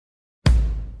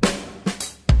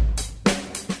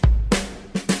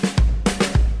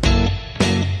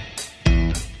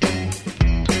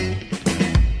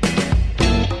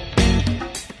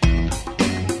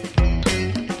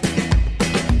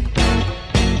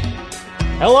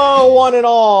Hello, one and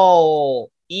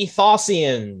all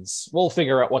Ethosians. We'll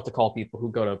figure out what to call people who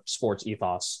go to sports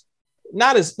ethos.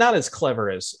 Not as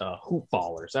clever as hoop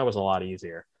ballers. That was a lot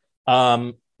easier. Hi,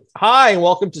 and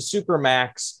welcome to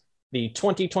Supermax. The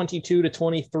 2022 to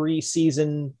 23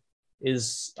 season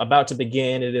is about to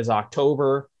begin. It is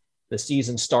October. The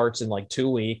season starts in like 2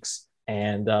 weeks.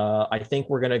 And I think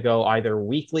we're going to go either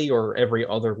weekly or every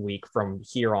other week from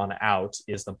here on out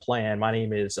is the plan. My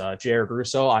name is Jared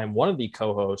Russo. I'm one of the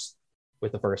co-hosts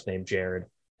with the first name Jared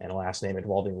and a last name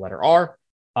involving the letter R.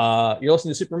 You're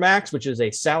listening to Supermax, which is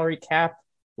a salary cap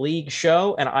league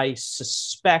show. And I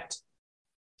suspect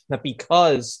that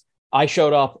because I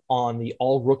showed up on the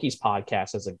All Rookies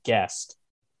podcast as a guest,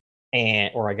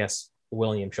 or I guess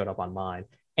William showed up on mine,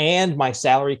 and my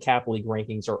salary cap league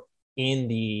rankings are in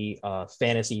the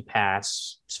Fantasy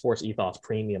Pass Sports Ethos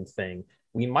Premium thing,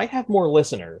 we might have more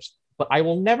listeners, but I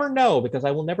will never know because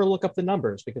I will never look up the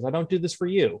numbers because I don't do this for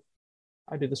you.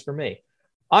 I do this for me.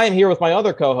 I am here with my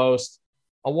other co-host,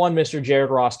 Mr. Jared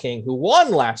Ross King, who won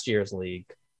last year's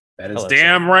league. That is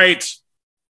damn right.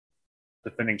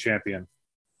 Defending champion.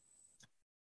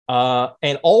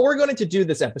 And all we're going to do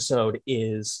this episode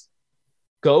is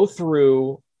go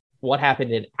through what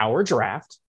happened in our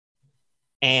draft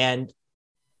and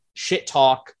shit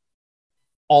talk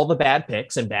all the bad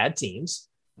picks and bad teams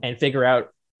and figure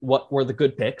out what were the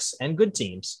good picks and good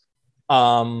teams.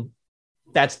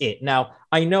 That's it. Now,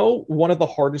 I know one of the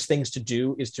hardest things to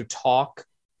do is to talk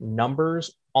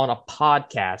numbers on a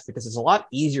podcast because it's a lot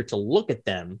easier to look at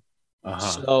them.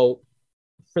 So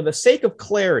for the sake of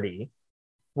clarity,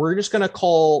 we're just going to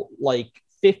call like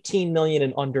 15 million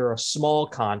and under a small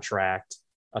contract,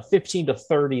 a 15 to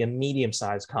 30 a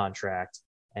medium-sized contract,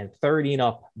 and 30 and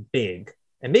up big,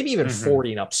 and maybe even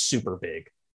 40 and up super big.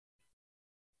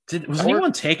 Was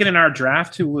anyone taken in our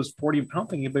draft who was 40? I don't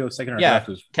think anybody was taken in our draft.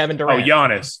 Was Kevin Durant.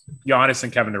 Giannis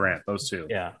and Kevin Durant. Those two.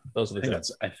 Yeah, those are the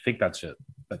two. I think that's it.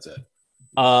 That's it.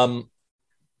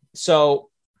 So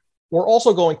we're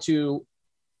also going to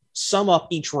sum up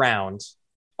each round.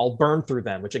 I'll burn through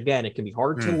them, which again, it can be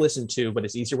hard to listen to, but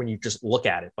it's easier when you just look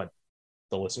at it. But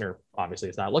the listener obviously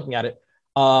is not looking at it.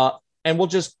 And we'll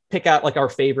just pick out like our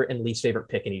favorite and least favorite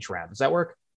pick in each round. Does that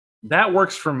work? That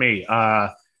works for me.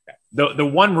 The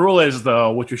one rule is,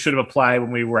 though, which we should have applied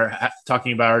when we were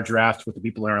talking about our draft with the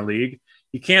people in our league.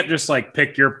 You can't just like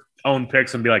pick your own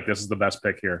picks and be like, this is the best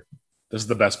pick here. This is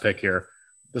the best pick here.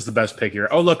 This is the best pick here.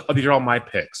 Oh, look, these are all my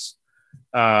picks.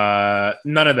 None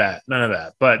of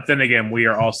that. But then again, we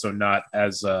are also not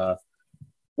as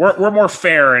we're more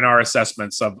fair in our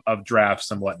assessments of drafts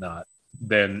and whatnot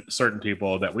than certain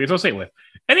people that we associate with.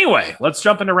 Anyway, let's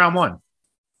jump into round one.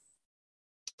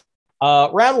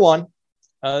 Round one.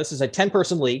 This is a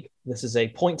 10-person league. This is a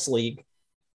points league.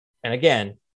 And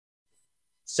again,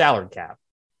 salary cap.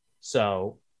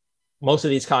 So most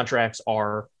of these contracts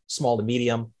are small to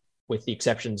medium, with the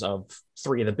exceptions of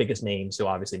three of the biggest names who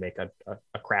obviously make a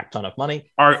crap ton of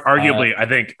money. Arguably, I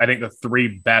think the three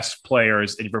best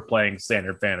players if you're playing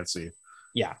standard fantasy.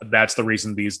 Yeah. That's the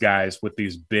reason these guys with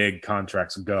these big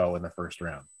contracts go in the first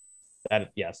round.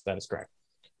 Yes, that is correct.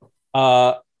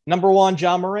 Number one,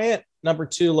 Ja Morant. Number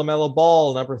two, LaMelo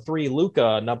Ball. Number three,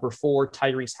 Luka. Number four,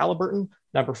 Tyrese Halliburton.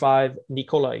 Number five,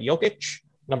 Nikola Jokic.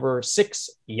 Number six,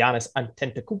 Giannis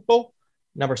Antetokounmpo.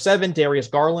 Number seven, Darius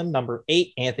Garland. Number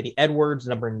eight, Anthony Edwards.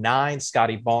 Number nine,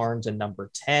 Scotty Barnes. And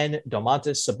number 10,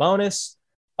 Domantas Sabonis.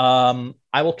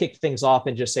 I will kick things off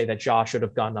and just say that Josh should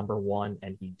have gone number one,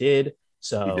 and he did.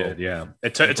 So he did, yeah.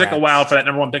 It took a while for that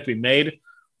number one pick to be made,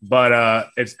 but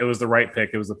it was the right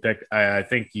pick. It was the pick. I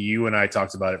think you and I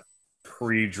talked about it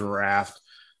pre-draft.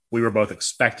 We were both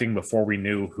expecting before we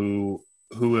knew who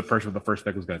the person with the first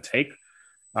pick was going to take.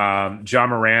 Ja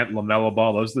Morant, LaMelo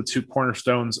Ball, those are the two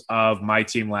cornerstones of my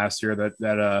team last year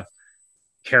that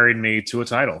carried me to a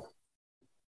title.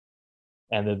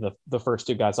 And then the first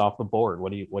two guys off the board.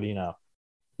 What do you know?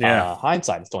 Yeah,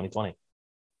 hindsight is 2020.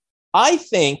 I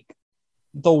think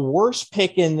the worst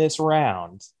pick in this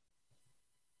round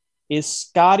is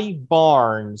Scotty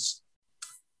Barnes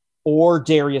or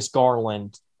Darius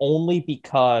Garland, only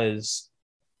because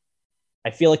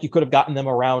I feel like you could have gotten them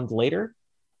around later.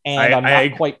 And I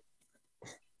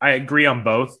agree on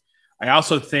both. I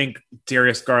also think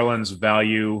Darius Garland's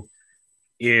value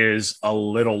is a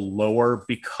little lower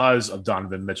because of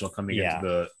Donovan Mitchell coming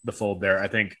into the fold there. I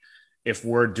think if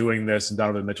we're doing this and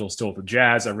Donovan Mitchell's still with the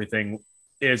Jazz, everything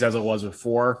is as it was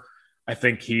before. I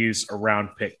think he's around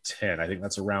pick 10. I think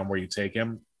that's around where you take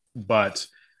him. But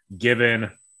given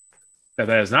that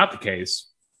is not the case,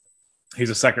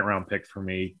 he's a second round pick for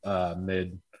me,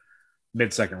 mid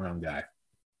second round guy.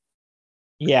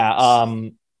 Yeah.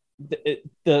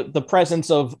 the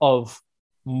presence of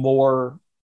more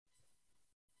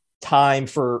time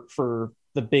for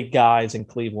the big guys in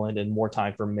Cleveland and more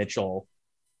time for Mitchell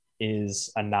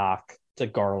is a knock to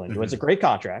Garland, who has a great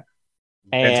contract.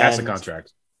 Fantastic And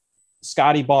contract.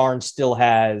 Scotty Barnes still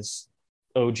has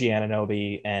OG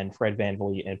Anunoby and Fred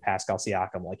VanVleet and Pascal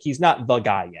Siakam. Like, he's not the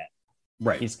guy yet.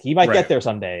 Right. He might right. get there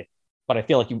someday, but I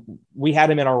feel like we had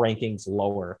him in our rankings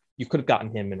lower. You could have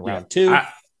gotten him in round two.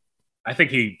 I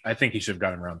think he should have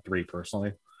gotten round 3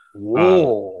 personally.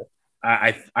 Whoa.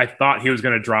 I thought he was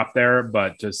going to drop there,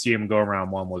 but to see him go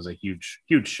round 1 was a huge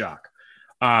shock.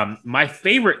 My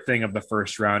favorite thing of the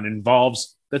first round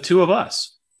involves the two of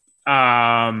us.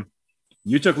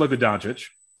 You took Luka Doncic,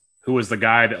 who was the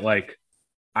guy that, like,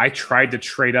 I tried to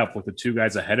trade up with the two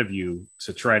guys ahead of you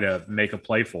to try to make a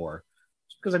play for,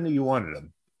 because I knew you wanted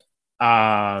him.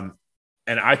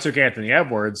 And I took Anthony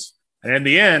Edwards, and in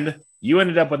the end, you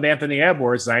ended up with Anthony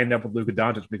Edwards, and I ended up with Luka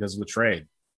Doncic because of the trade.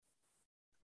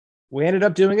 We ended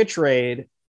up doing a trade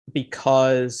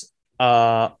because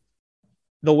the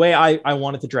way I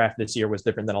wanted to draft this year was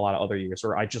different than a lot of other years,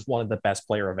 where I just wanted the best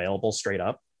player available straight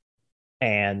up.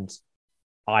 And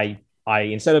I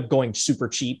instead of going super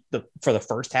cheap for the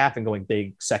first half and going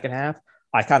big second half,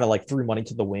 I kind of like threw money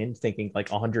to the wind, thinking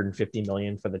like 150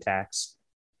 million for the tax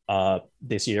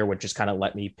this year would just kind of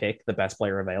let me pick the best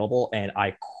player available. And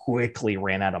I quickly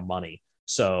ran out of money.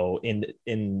 So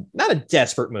in not a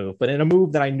desperate move, but in a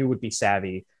move that I knew would be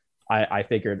savvy, I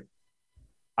figured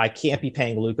I can't be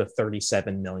paying Luka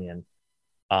 37 million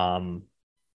now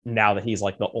that he's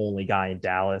like the only guy in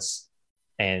Dallas.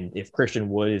 And if Christian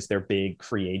Wood is their big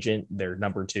free agent, their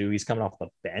number 2, he's coming off the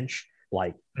bench.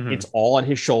 Like, it's all on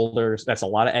his shoulders. That's a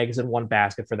lot of eggs in one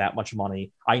basket for that much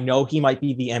money. I know he might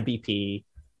be the MVP,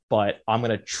 but I'm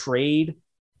going to trade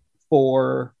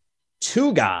for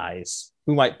 2 guys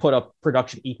who might put up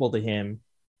production equal to him,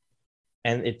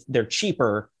 and they're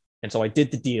cheaper. And so I did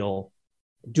the deal.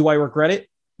 Do I regret it?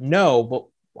 No, but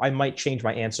I might change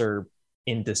my answer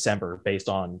in December based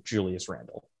on Julius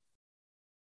Randle.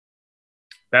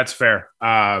 That's fair.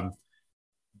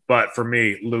 But for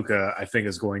me, Luka, I think,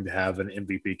 is going to have an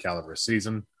MVP caliber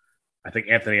season. I think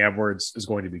Anthony Edwards is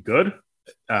going to be good.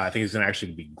 I think he's going to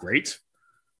actually be great.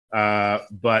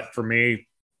 But for me,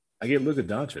 I get Luka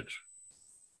Doncic,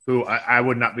 who I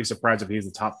would not be surprised if he's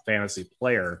the top fantasy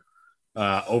player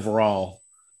overall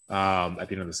at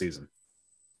the end of the season.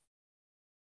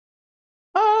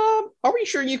 Are we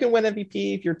sure you can win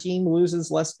MVP if your team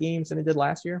loses less games than it did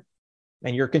last year?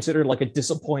 And you're considered like a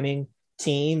disappointing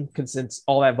team, because since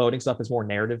all that voting stuff is more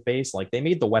narrative based, like they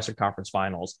made the Western Conference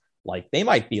Finals, like they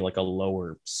might be like a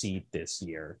lower seed this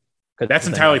year. That's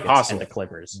entirely possible. And the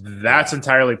Clippers. That's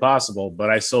entirely possible, but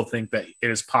I still think that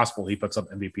it is possible he puts up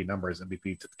MVP numbers,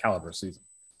 MVP to the caliber season.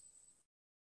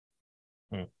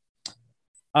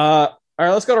 All right,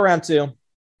 let's go to round 2.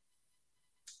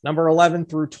 Number 11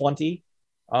 through 20.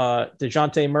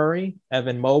 DeJounte Murray,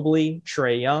 Evan Mobley,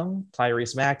 Trae Young,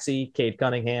 Tyrese Maxey, Cade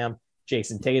Cunningham,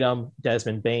 Jason Tatum,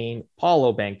 Desmond Bane,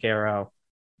 Paolo Banchero,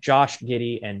 Josh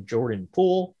Giddey, and Jordan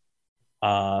Poole.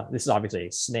 This is obviously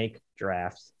a snake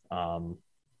draft.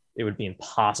 It would be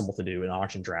impossible to do an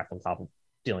auction draft on top of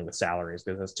dealing with salaries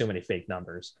because there's too many fake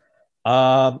numbers.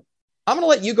 I'm going to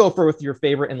let you go with your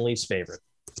favorite and least favorite.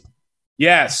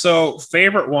 Yeah, so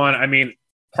favorite one, I mean,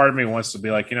 part of me wants to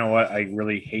be like, you know what? I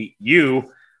really hate you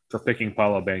for picking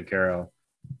Paolo Banchero.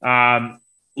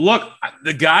 Look,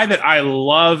 the guy that I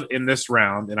love in this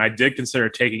round, and I did consider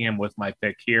taking him with my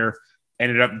pick here,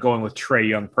 ended up going with Trae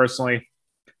Young personally.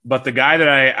 But the guy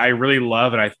that I really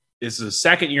love, and this is his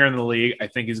second year in the league, I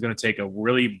think he's going to take a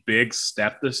really big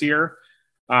step this year,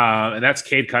 and that's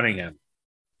Cade Cunningham.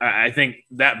 I think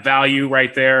that value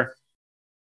right there,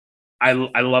 I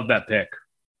love that pick.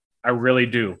 I really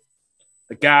do.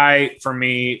 The guy for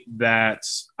me that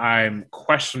I'm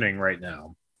questioning right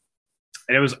now,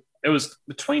 and it was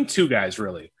between 2 guys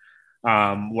really.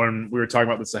 When we were talking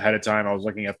about this ahead of time, I was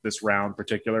looking at this round in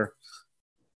particular.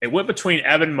 It went between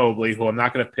Evan Mobley, who I'm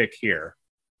not going to pick here,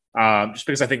 just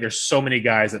because I think there's so many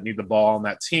guys that need the ball on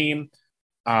that team.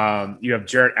 You have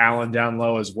Jarrett Allen down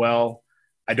low as well.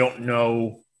 I don't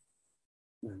know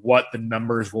what the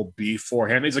numbers will be for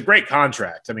him. It's a great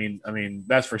contract. I mean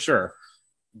that's for sure,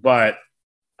 but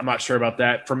I'm not sure about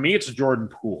that. For me, it's Jordan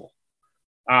Poole.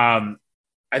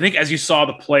 I think as you saw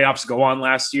the playoffs go on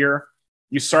last year,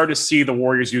 you started to see the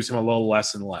Warriors use him a little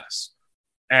less and less.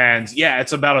 And yeah,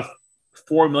 it's about a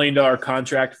 $4 million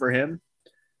contract for him,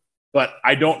 but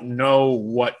I don't know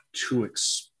what to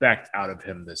expect out of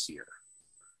him this year.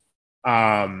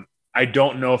 I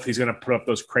don't know if he's going to put up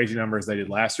those crazy numbers they did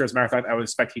last year. As a matter of fact, I would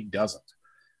expect he doesn't.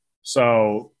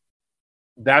 So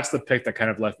that's the pick that kind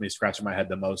of left me scratching my head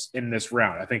the most in this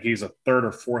round. I think he's a third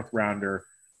or fourth rounder,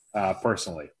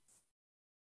 personally.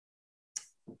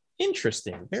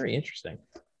 Interesting. Very interesting.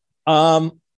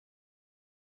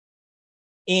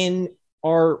 In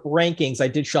our rankings, I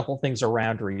did shuffle things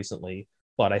around recently,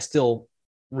 but I still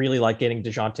really like getting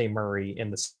DeJounte Murray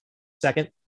in the second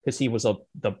because he was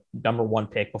the number one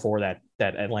pick before that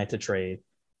Atlanta trade,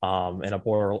 and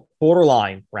a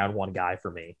borderline round one guy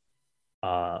for me.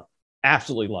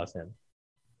 Absolutely love him.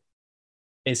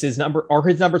 Is his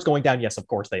numbers going down? Yes, of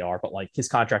course they are, but like his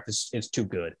contract is too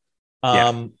good.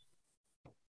 Love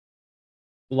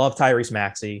Tyrese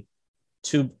Maxey.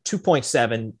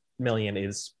 2.7 million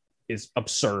is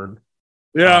absurd.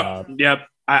 Yeah. Yep.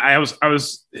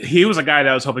 He was a guy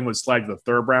that I was hoping would slide the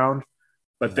third round,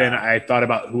 but then I thought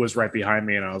about who was right behind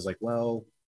me and I was like, well,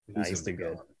 he's too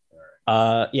good.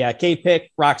 Yeah, Cade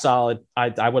pick, rock solid. I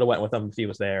would have went with him if he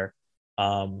was there.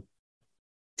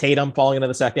 Tatum falling into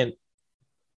the second.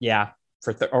 Yeah,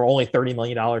 or only $30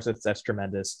 million. That's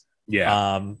tremendous.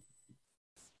 Yeah.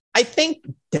 I think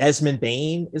Desmond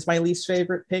Bane is my least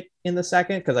favorite pick in the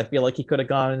second because I feel like he could have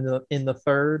gone in the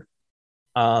third.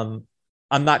 I'm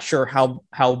not sure how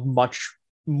much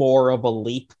more of a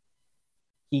leap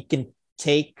he can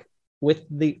take with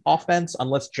the offense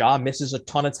unless Ja misses a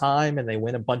ton of time and they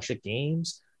win a bunch of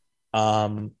games.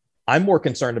 I'm more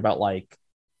concerned about like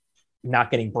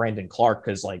not getting Brandon Clark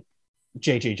because like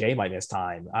JJJ might miss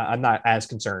time. I'm not as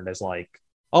concerned as like,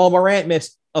 oh, Morant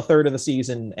missed a third of the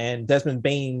season and Desmond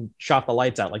Bane shot the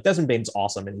lights out. Like Desmond Bane's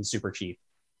awesome and he's super cheap.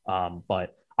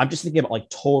 But I'm just thinking about like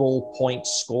total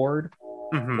points scored,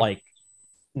 like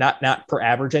not per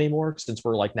average anymore since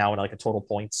we're like now in like a total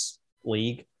points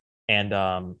league. And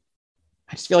I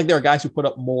just feel like there are guys who put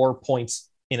up more points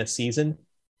in a season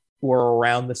who are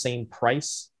around the same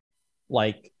price.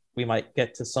 Like we might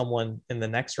get to someone in the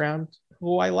next round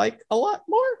who I like a lot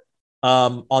more.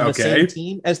 On the same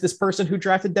team as this person who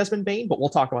drafted Desmond Bane, but we'll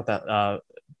talk about that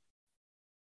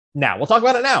now. We'll talk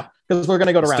about it now because we're going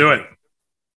to go to round three.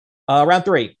 Round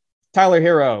three, Tyler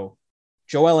Hero,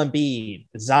 Joel Embiid,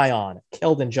 Zion,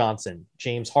 Keldon Johnson,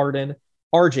 James Harden,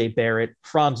 RJ Barrett,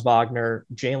 Franz Wagner,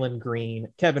 Jalen Green,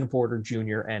 Kevin Porter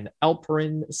Jr., and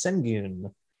Alperen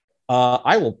Sengun.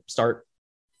 I will start.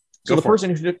 So the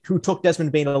person who took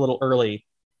Desmond Bane a little early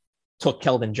took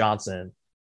Keldon Johnson,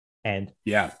 and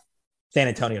San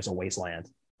Antonio's a wasteland,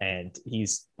 and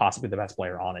he's possibly the best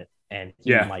player on it. And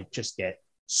he might just get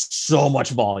so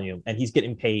much volume, and he's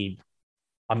getting paid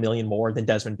 $1 million more than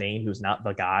Desmond Bane, who's not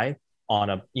the guy on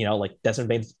a, like Desmond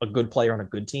Bane's a good player on a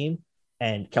good team,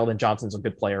 and Keldon Johnson's a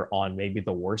good player on maybe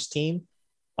the worst team.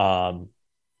 That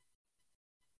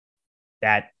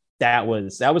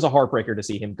was a heartbreaker to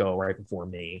see him go right before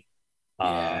me.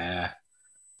 That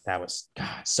was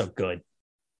so good.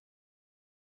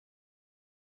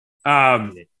 So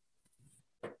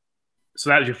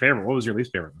that was your favorite. What was your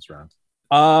least favorite in this round?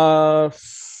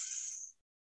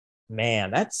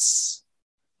 Man, that's.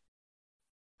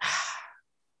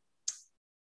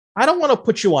 I don't want to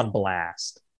put you on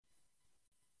blast,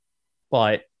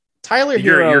 but Tyler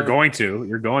Hero. You're going to.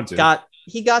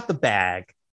 He got the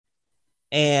bag,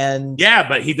 and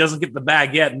but he doesn't get the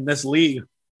bag yet in this league.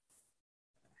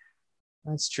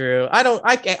 That's true.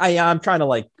 I'm trying to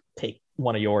like take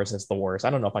one of yours as the worst. I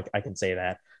don't know if I can say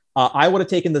that. I would have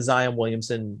taken the Zion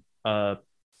Williamson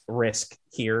risk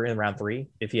here in round three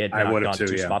if he had not gone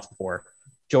two spots before.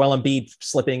 Joel Embiid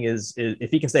slipping is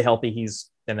if he can stay healthy, he's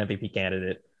an MVP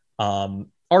candidate.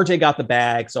 RJ got the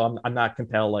bag, so I'm not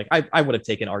compelled. Like I would have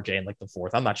taken RJ in like the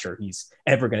fourth. I'm not sure he's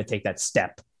ever going to take that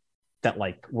step that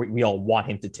like we all want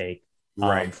him to take.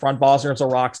 Right. Franz Wagner's a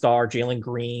rock star. Jalen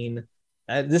Green.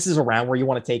 This is a round where you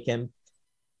want to take him.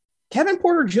 Kevin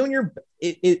Porter Jr.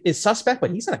 is suspect,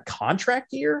 but he's in a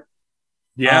contract year.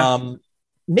 Yeah.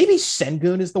 Maybe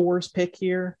Sengun is the worst pick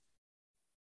here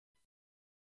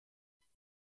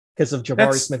because of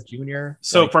Jabari Smith Jr.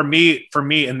 So for me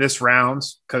in this round,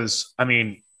 because I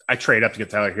mean, I trade up to get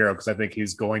Tyler Hero because I think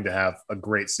he's going to have a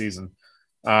great season.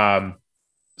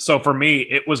 So for me,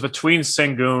 it was between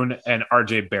Sengun and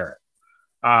RJ Barrett.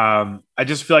 I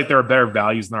just feel like there are better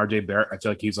values than RJ Barrett. I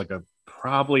feel like he's like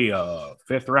probably a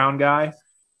fifth round guy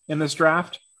in this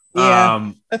draft.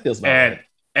 Yeah, that feels about right.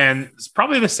 And it's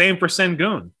probably the same for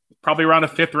Sengun, probably around a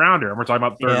fifth rounder. And we're talking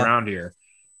about third round here.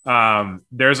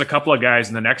 There's a couple of guys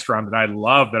in the next round that I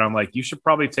love that I'm like, you should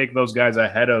probably take those guys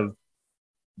ahead of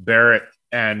Barrett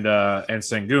and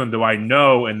Sengun. Though I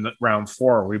know in round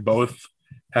 4, we both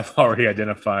have already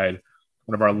identified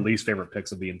one of our least favorite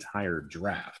picks of the entire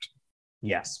draft.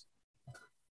 Yes.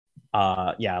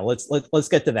 Yeah, let's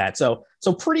get to that. So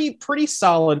pretty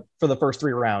solid for the first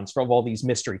 3 rounds from all these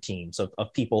mystery teams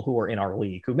of people who are in our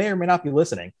league who may or may not be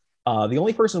listening. The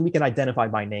only person we can identify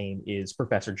by name is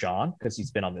Professor John, because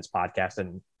he's been on this podcast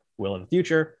and will in the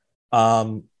future.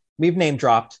 We've name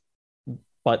dropped,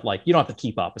 but like you don't have to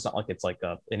keep up. It's not like it's like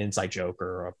an inside joke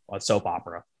or a soap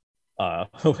opera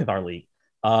with our league.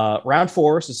 Round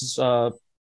 4. So this is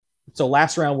so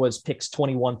last round was picks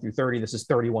 21 through 30. This is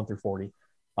 31 through 40.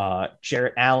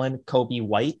 Jarrett Allen, Kobe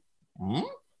White,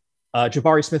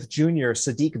 Jabari Smith Jr.,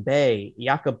 Sadiq Bey,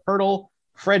 Jakob Pertl,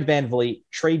 Fred VanVleet,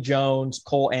 Trey Jones,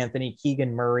 Cole Anthony,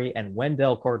 Keegan Murray, and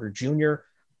Wendell Carter Jr.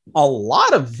 A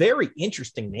lot of very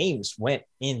interesting names went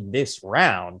in this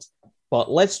round,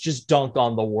 but let's just dunk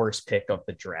on the worst pick of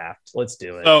the draft. Let's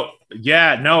do it. Oh,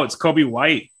 yeah, no, it's Kobe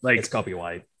White. Like, it's Kobe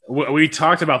White. We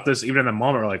talked about this even in the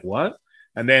moment. We're like, what?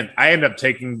 And then I end up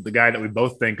taking the guy that we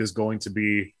both think is going to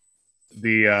be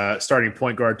the starting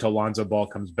point guard till Lonzo Ball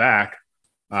comes back.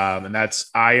 And that's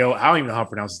Ayo. I don't even know how to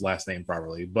pronounce his last name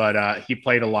properly, but he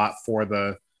played a lot for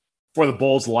the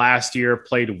Bulls last year,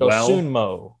 played well.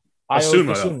 Ayo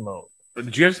Dosunmu.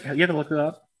 Did you have to look it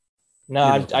up?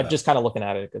 No, I'm just kind of looking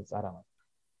at it because I don't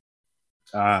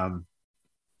know.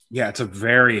 Yeah, it's a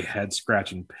very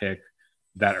head-scratching pick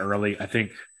that early. I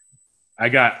think I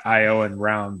got Ayo in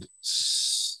round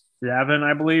 7,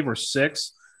 I believe, or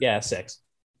 6. Yeah, 6.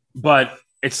 But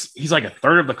he's like a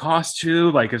third of the cost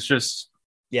too. Like it's just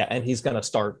and he's gonna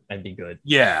start and be good.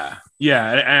 Yeah,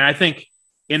 and I think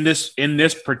in this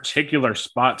particular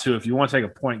spot too, if you want to take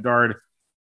a point guard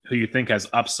who you think has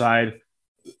upside,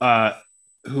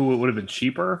 who would have been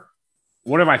cheaper.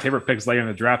 One of my favorite picks later in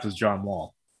the draft is John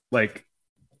Wall. Like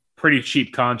pretty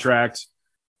cheap contract.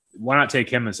 Why not take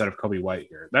him instead of Kobe White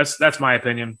here? That's my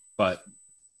opinion, but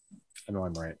I know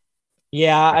I'm right.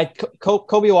 Yeah,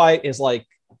 Kobe White is like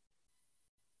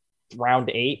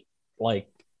round 8. Like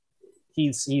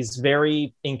he's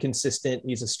very inconsistent.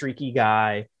 He's a streaky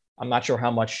guy. I'm not sure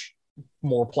how much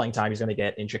more playing time he's going to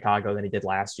get in Chicago than he did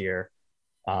last year.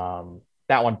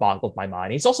 That one boggled my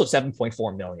mind. He's also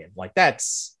 $7.4 million. Like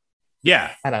that's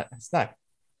it's not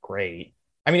great.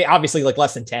 I mean, obviously, like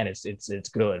less than 10 it's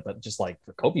good, but just like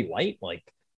for Kobe White, like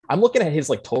I'm looking at his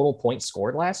like total points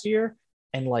scored last year,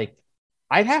 and like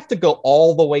I'd have to go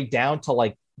all the way down to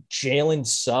like Jalen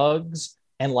Suggs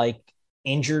and like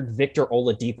injured Victor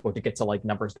Oladipo to get to like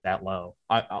numbers that low.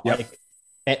 Like,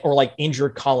 or like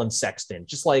injured Colin Sexton.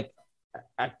 Just like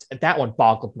that one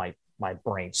boggled my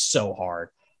brain so hard.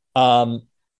 The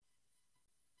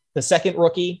second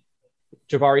rookie,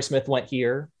 Jabari Smith, went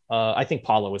here. I think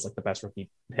Paulo was like the best rookie,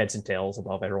 heads and tails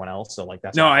above everyone else. So like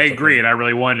that's I agree, and I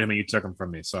really wanted him, and you took him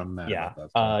from me, so I'm mad. Yeah,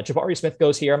 about that. Jabari Smith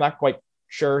goes here. I'm not quite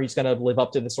sure he's going to live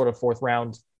up to the sort of 4th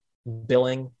round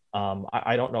billing.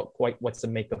 I don't know quite what to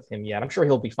make of him yet. I'm sure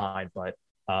he'll be fine, but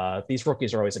these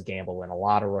rookies are always a gamble, and a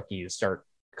lot of rookies start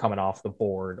coming off the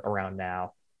board around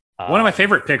now. One of my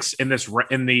favorite picks in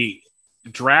the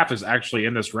draft is actually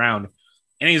in this round,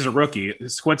 and he's a rookie.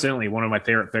 It's coincidentally one of my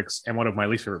favorite picks and one of my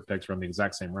least favorite picks from the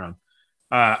exact same round.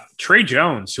 Trey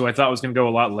Jones, who I thought was going to go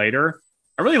a lot later.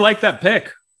 I really like that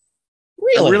pick.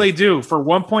 Really? I really do. For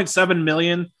 $1.7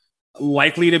 million,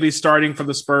 likely to be starting for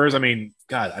the Spurs. I mean,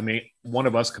 one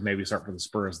of us could maybe start for the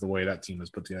Spurs the way that team is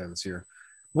put together this year.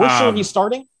 We're sure he's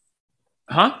starting?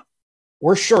 Huh?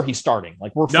 We're sure he's starting.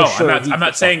 Like we're no, sure I'm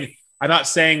not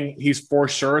saying he's for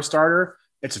sure a starter.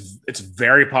 It's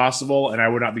very possible, and I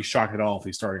would not be shocked at all if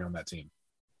he's starting on that team.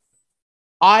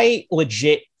 I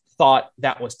legit thought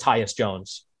that was Tyus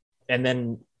Jones, and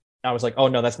then I was like, "Oh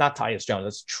no, that's not Tyus Jones.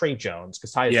 That's Trey Jones."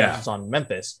 Because Tyus Jones is on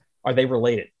Memphis. Are they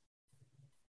related?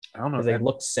 I don't know. They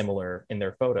look similar in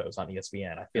their photos on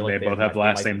ESPN. I feel like they both have the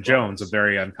last name Jones, a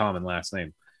very uncommon last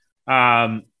name.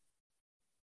 No,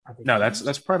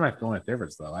 that's probably one of my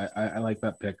favorites though. I like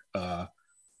that pick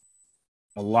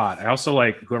a lot. I also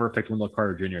like whoever picked Wendell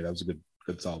Carter Jr. That was a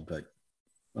good solid pick.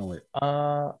 Oh wait.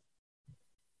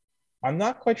 I'm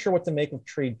not quite sure what to make of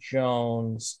Trey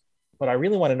Jones, but I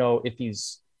really want to know if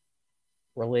he's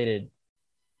related.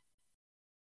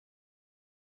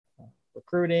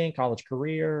 Recruiting, college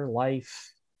career,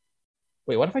 life.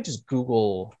 Wait, what if I just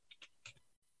Google?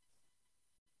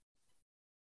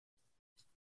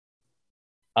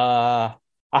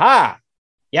 Aha!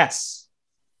 Yes,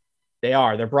 they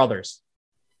are. They're brothers.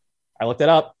 I looked it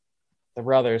up. They're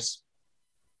brothers.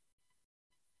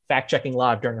 Fact checking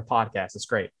live during a podcast. It's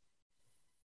great.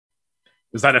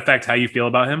 Does that affect how you feel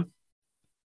about him?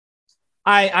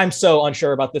 I'm so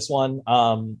unsure about this one.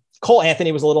 Cole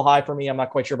Anthony was a little high for me. I'm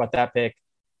not quite sure about that pick.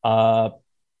 I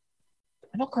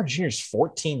know Carter Jr. is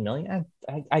 $14 million.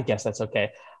 I guess that's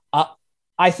okay.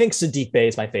 I think Sadiq Bey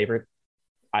is my favorite.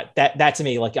 That to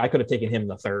me, like I could have taken him in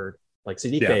the third. Like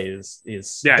Sadiq Bey is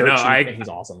no, cheap, he's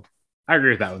awesome. I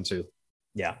agree with that one too.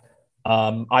 Yeah.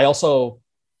 I also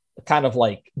kind of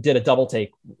like did a double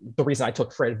take. The reason I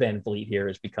took Fred VanVleet here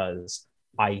is because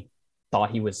I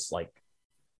thought he was like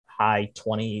high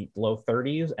 20, low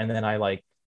 30s. And then I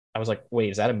was like,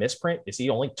 wait, is that a misprint? Is he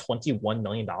only $21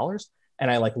 million?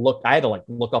 And I had to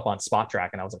look up on Spot Track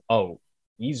and I was like, oh,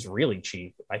 he's really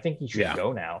cheap. I think he should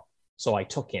go now. So I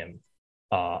took him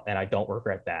and I don't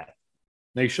regret that.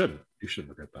 No, you shouldn't. You shouldn't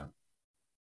regret that.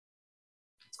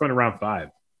 Let's go into round 5.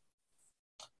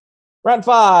 Round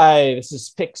 5. This is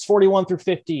picks 41 through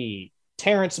 50.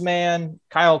 Terrence Mann,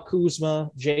 Kyle Kuzma,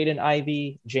 Jaden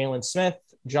Ivey, Jalen Smith,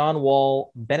 John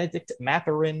Wall, Benedict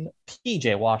Mathurin,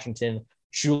 PJ Washington,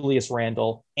 Julius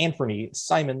Randle, Anthony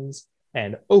Simons,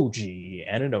 and OG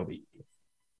Anunoby.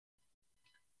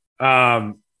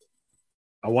 I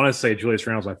want to say Julius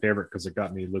Randle's my favorite because it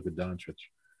got me Luka Doncic.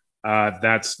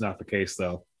 That's not the case,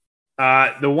 though.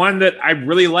 The one that I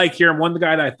really like here, and one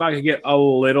guy that I thought could get a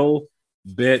little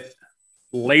bit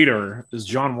later, is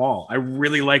John Wall. I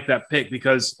really like that pick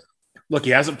because, look,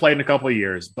 he hasn't played in a couple of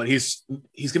years, but he's going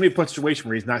to be put in a situation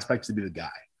where he's not expected to be the guy.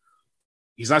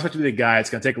 He's not expected to be the guy. It's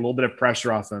going to take a little bit of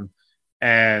pressure off him.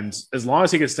 And as long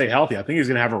as he can stay healthy, I think he's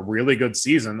going to have a really good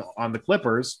season on the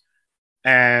Clippers.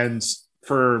 And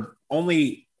for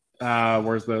only,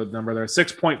 where's the number there?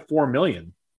 $6.4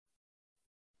 million.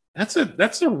 That's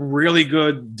a really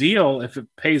good deal if it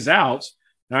pays out.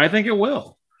 And I think it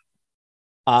will.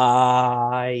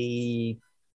 I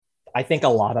think a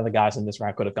lot of the guys in this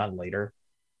round could have gone later.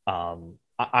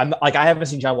 I haven't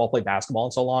seen John Wall play basketball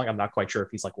in so long. I'm not quite sure if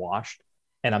he's like washed,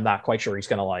 and I'm not quite sure he's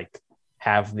gonna like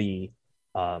have the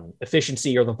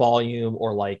efficiency or the volume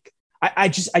or like I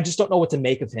just don't know what to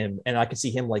make of him. And I could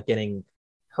see him like getting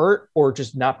hurt or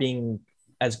just not being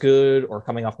as good or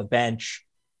coming off the bench.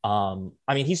 I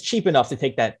mean, he's cheap enough to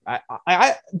take that.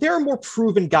 There are more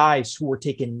proven guys who were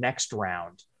taken next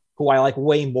round who I like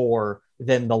way more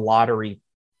than the lottery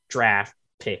draft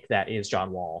pick that is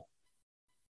John Wall.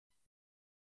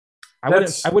 I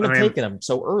wouldn't have taken him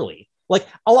so early. Like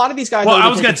a lot of these guys. Well, I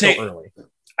was going to take so early.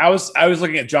 I was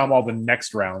looking at John Wall the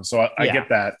next round, so I get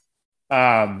that.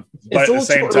 But it's at the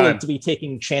same time, to be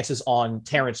taking chances on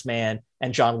Terrence Mann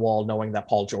and John Wall, knowing that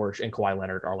Paul George and Kawhi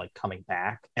Leonard are like coming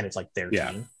back, and it's like their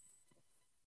team.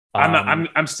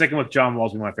 I'm sticking with John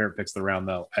Wall's one of my favorite picks of the round,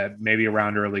 though. Maybe a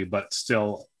round early, but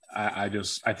still, I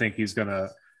think he's gonna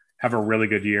have a really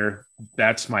good year.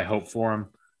 That's my hope for him.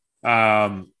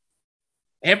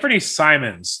 Anthony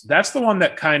Simons, that's the one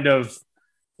that kind of,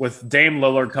 with Dame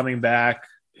Lillard coming back,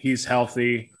 he's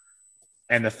healthy,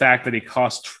 and the fact that he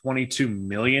costs $22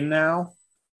 million now,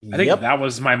 I think that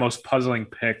was my most puzzling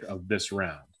pick of this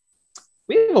round.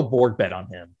 We have a board bet on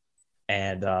him,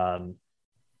 and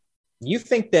you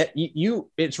think that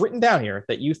it's written down here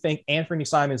that you think Anthony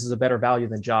Simons is a better value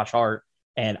than Josh Hart,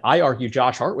 and I argue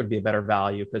Josh Hart would be a better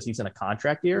value because he's in a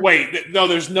contract year. Wait, no,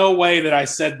 there's no way that I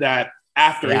said that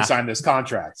after he signed this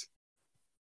contract.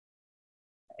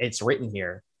 It's written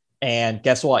here. And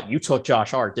guess what? You took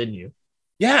Josh Hart, didn't you?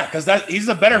 Yeah, because he's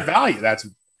a better value.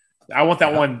 I want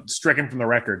that one stricken from the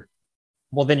record.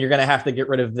 Well, then you're going to have to get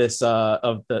rid of this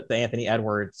of the Anthony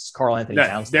Edwards, Karl Anthony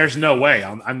Towns. There's no way.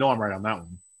 I know I'm right on that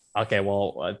one. Okay,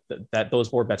 well, those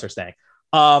board bets are staying.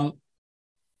 All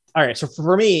right, so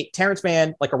for me, Terrence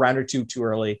Mann, like a round or two too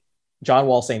early. John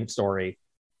Wall, same story.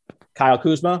 Kyle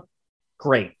Kuzma,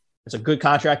 great. It's a good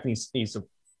contract, and he's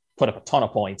put up a ton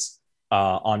of points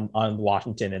on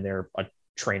Washington, and they're a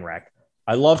train wreck.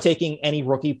 I love taking any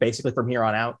rookie basically from here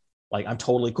on out. Like, I'm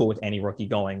totally cool with any rookie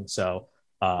going. So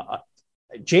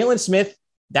Jalen Smith,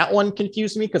 that one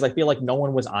confused me because I feel like no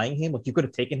one was eyeing him. Like, you could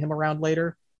have taken him around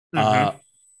later. Mm-hmm.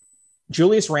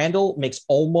 Julius Randle makes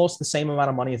almost the same amount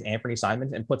of money as Anthony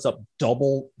Simons and puts up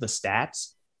double the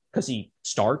stats because he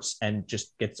starts and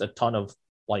just gets a ton of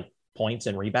like points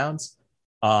and rebounds.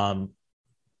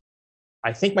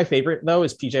 I think my favorite though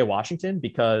is PJ Washington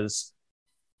because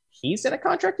he's in a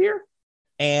contract year,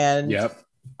 and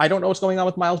I don't know what's going on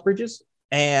with Miles Bridges,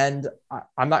 and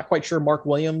I'm not quite sure Mark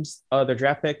Williams, their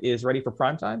draft pick, is ready for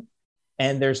primetime.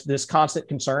 And there's this constant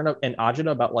concern in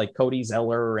Agita about like Cody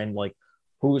Zeller and like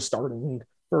who's starting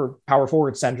for power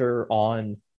forward center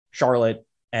on Charlotte.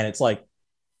 And it's like,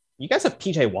 you guys have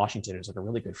PJ Washington who's like a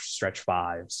really good stretch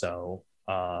five. So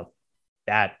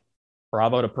that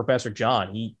bravo to Professor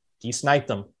John. He sniped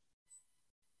them.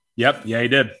 Yep. Yeah, he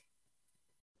did.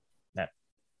 That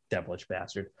devilish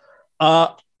bastard.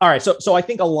 All right. So I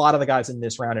think a lot of the guys in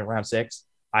this round, in round 6,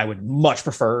 I would much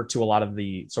prefer to a lot of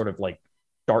the sort of like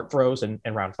dart throws in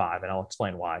round 5. And I'll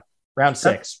explain why. Round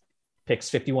 6, picks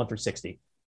 51 through 60.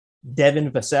 Devin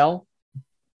Vassell,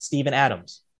 Steven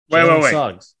Adams, Jalen Wait.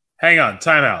 Suggs. Hang on,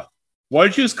 timeout. What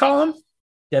did you just call him?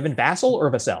 Devin Vassell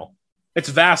or Vassell? It's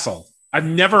Vassell. I've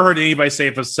never heard anybody say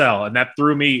Vassell, and that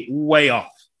threw me way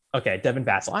off. Okay, Devin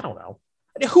Vassell. I don't know.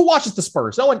 Who watches the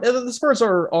Spurs? No one. The Spurs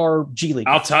are G League.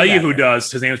 I'll tell you who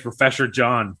does. His name is Professor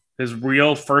John. His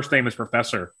real first name is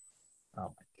Professor.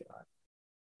 Oh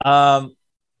my god.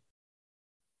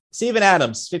 Steven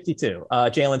Adams, 52.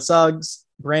 Jalen Suggs,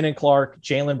 Brandon Clark,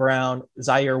 Jaylen Brown,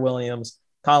 Zaire Williams,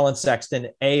 Colin Sexton,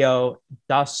 Ayo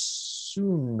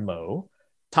Dosunmu,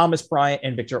 Thomas Bryant,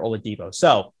 and Victor Oladipo.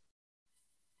 So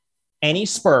any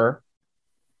Spur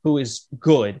who is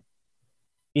good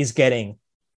is getting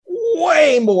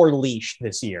way more leash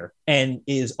this year and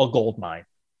is a gold mine.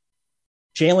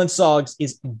 Jalen Suggs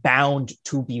is bound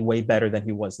to be way better than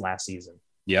he was last season.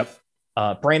 Yep.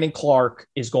 Brandon Clark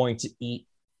is going to eat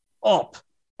up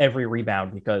every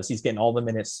rebound because he's getting all the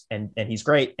minutes and he's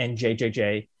great. And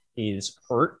JJJ is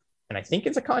hurt. And I think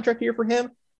it's a contract year for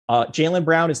him. Jaylen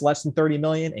Brown is less than 30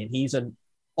 million and he's an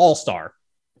all-star.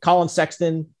 Colin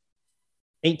Sexton,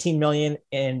 18 million,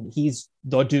 and he's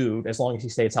the dude as long as he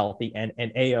stays healthy. And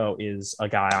Ayo is a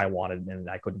guy I wanted and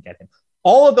I couldn't get him.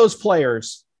 All of those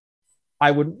players I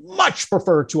would much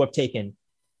prefer to have taken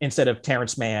instead of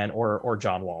Terrence Mann or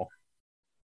John Wall.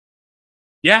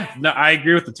 Yeah, no, I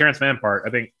agree with the Terrence Mann part.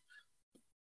 I think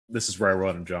this is where I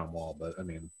wrote him John Wall, but I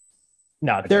mean,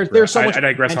 no, there's so much. I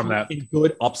digress on that.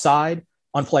 Good upside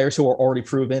on players who are already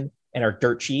proven and are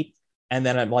dirt cheap, and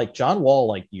then I'm like John Wall,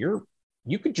 like you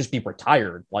could just be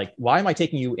retired. Like, why am I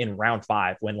taking you in round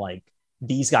 5 when like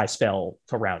these guys fell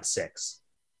to round 6?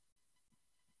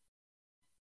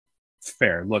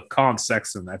 Fair. Look, Colin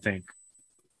Sexton, I think,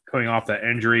 coming off that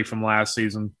injury from last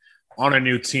season on a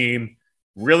new team.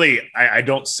 Really, I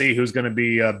don't see who's going to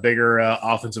be a bigger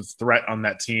offensive threat on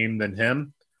that team than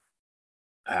him.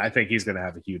 I think he's going to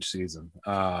have a huge season.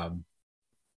 I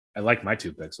like my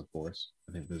 2 picks, of course.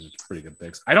 I think those are pretty good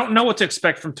picks. I don't know what to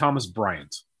expect from Thomas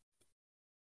Bryant.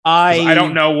 I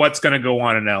don't know what's going to go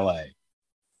on in LA.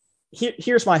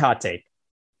 Here's my hot take.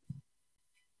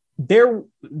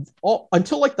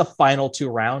 Until like the final 2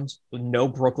 rounds, no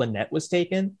Brooklyn net was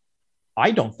taken.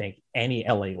 I don't think any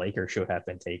LA Lakers should have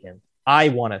been taken. I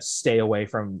want to stay away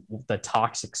from the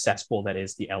toxic cesspool that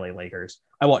is the LA Lakers.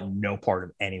 I want no part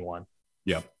of anyone.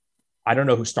 Yep. I don't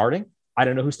know who's starting. I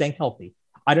don't know who's staying healthy.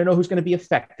 I don't know who's going to be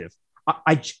effective.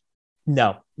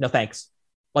 No, thanks.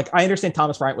 Like, I understand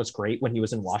Thomas Bryant was great when he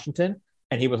was in Washington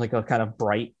and he was like a kind of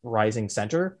bright rising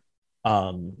center.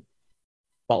 But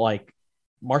like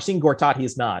Marcin Gortat, he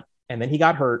is not. And then he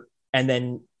got hurt and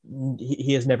then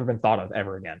he has never been thought of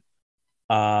ever again.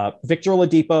 Victor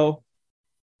Oladipo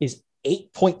is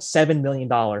 $8.7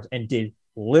 million and did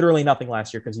literally nothing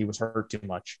last year because he was hurt too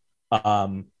much.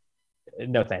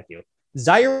 No, thank you.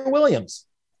 Zaire Williams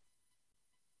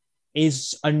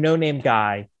is a no-name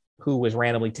guy who was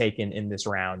randomly taken in this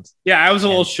round. Yeah, I was a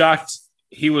little shocked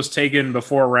he was taken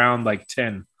before round like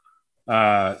 10.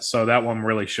 So that one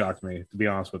really shocked me, to be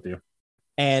honest with you.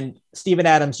 And Steven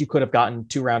Adams, you could have gotten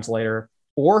 2 rounds later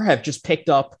or have just picked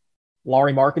up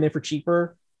Lauri Markkanen for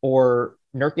cheaper or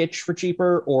Nurkic for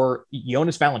cheaper or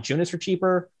Jonas Valanciunas for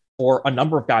cheaper or a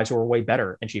number of guys who are way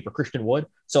better and cheaper, Christian Wood.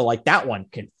 So like that one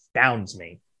confounds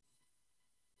me.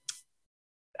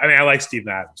 I mean, I like Steven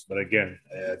Adams, but again,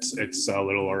 it's a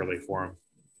little early for him.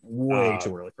 Way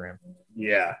too early for him.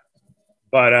 Yeah.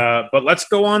 But let's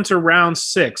go on to round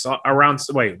 6.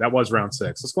 That was round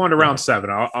 6. Let's go on to round 7.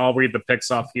 I'll read the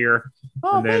picks off here.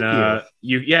 Oh, and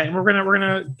then we're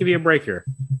gonna give you a break here.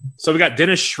 So we got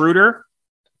Dennis Schroeder,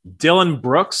 Dylan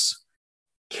Brooks,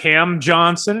 Cam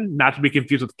Johnson, not to be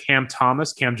confused with Cam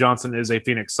Thomas. Cam Johnson is a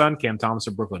Phoenix Sun, Cam Thomas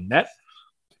a Brooklyn Net.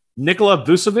 Nikola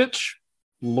Vucevic,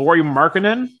 Lauri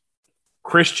Markkanen,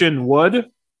 Christian Wood,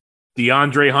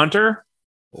 DeAndre Hunter,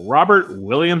 Robert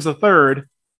Williams III,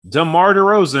 DeMar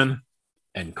DeRozan,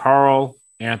 and Karl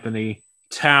Anthony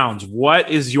Towns.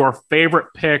 What is your favorite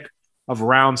pick of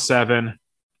round 7,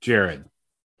 Jared?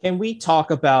 Can we talk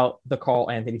about the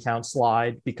Karl Anthony Towns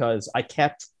slide? Because I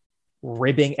kept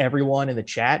ribbing everyone in the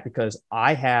chat because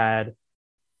I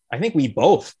think we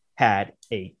both had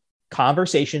a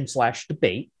conversation /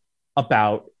 debate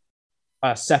about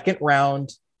a second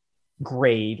round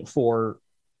grade for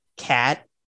Cat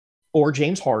or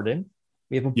James Harden.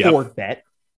 We have a board bet.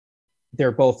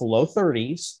 They're both low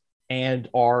 30s and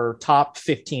are top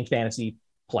 15 fantasy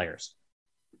players.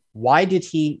 Why did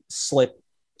he slip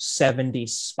 70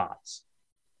 spots?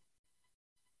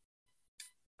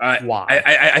 Why?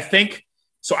 I think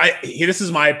so. This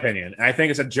is my opinion, and I think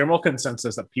it's a general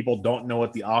consensus that people don't know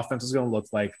what the offense is going to look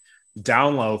like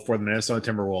down low for the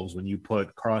Minnesota Timberwolves when you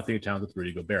put Karl-Anthony Towns with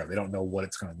Rudy Gobert. They don't know what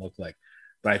it's going to look like.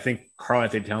 But I think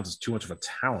Karl-Anthony Towns is too much of a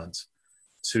talent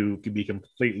to be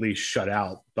completely shut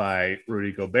out by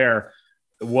Rudy Gobert.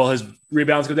 Will his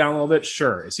rebounds go down a little bit?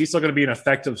 Sure. Is he still going to be an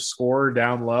effective scorer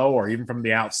down low or even from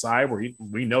the outside where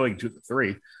we know he can shoot the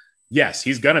three? Yes,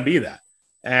 he's going to be that.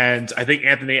 And I think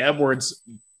Anthony Edwards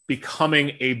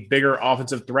becoming a bigger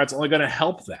offensive threat is only going to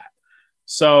help that.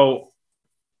 So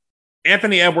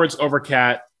Anthony Edwards over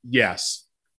Cat, yes.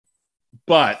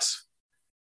 But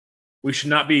we should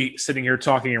not be sitting here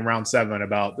talking in round 7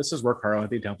 about this is where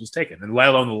Karl-Anthony Towns was taken, and let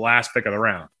alone the last pick of the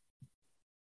round.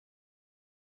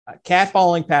 Cat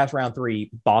falling past round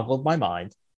 3 boggled my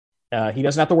mind. He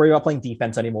doesn't have to worry about playing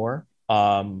defense anymore.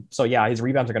 So yeah, his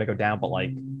rebounds are going to go down, but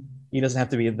like he doesn't have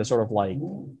to be the sort of like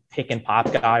pick and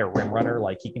pop guy or rim runner.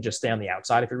 Like he can just stay on the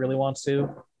outside if he really wants to.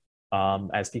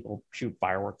 As people shoot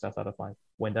fireworks outside of my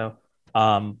window.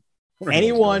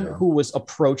 Anyone who was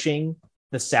approaching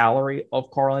the salary of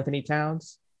Karl-Anthony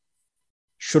Towns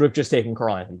should have just taken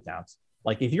Karl-Anthony Towns.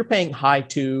 Like if you're paying high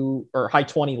 2 or high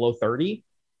 20, low 30,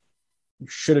 you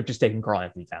should have just taken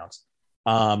Karl-Anthony Towns.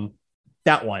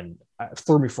 That one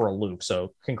threw me for a loop.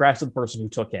 So congrats to the person who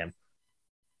took him.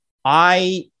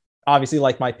 I obviously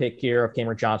like my pick here of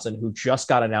Cameron Johnson, who just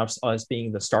got announced as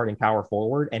being the starting power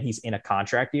forward, and he's in a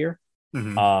contract year.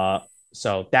 Mm-hmm.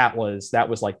 So that was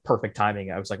like perfect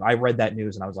timing. I was like, I read that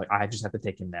news and I was like, I just have to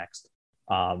take him next.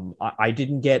 I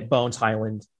didn't get Bones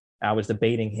Highland. I was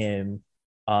debating him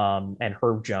and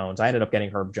Herb Jones. I ended up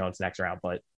getting Herb Jones next round,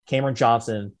 but Cameron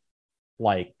Johnson,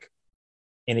 like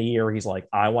in a year, he's like,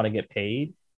 I want to get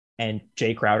paid, and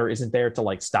Jay Crowder isn't there to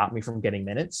like stop me from getting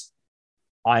minutes.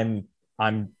 And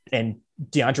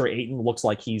DeAndre Ayton looks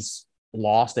like he's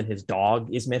lost and his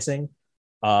dog is missing.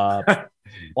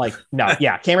 Like no,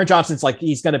 yeah, Cameron Johnson's like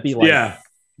he's gonna be like, yeah,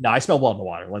 no, I smell blood in the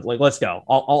water. Like let's go.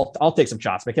 I'll take some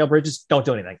shots. Mikal Bridges, don't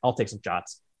do anything. I'll take some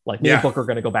shots. Like me and Booker are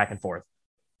gonna go back and forth.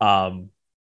 I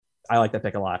like that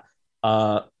pick a lot.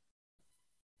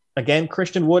 Again,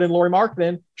 Christian Wood and Lauri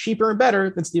Markkanen, cheaper and better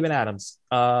than Steven Adams.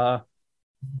 I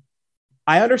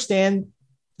understand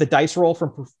the dice roll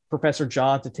from Professor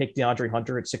John to take DeAndre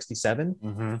Hunter at 67.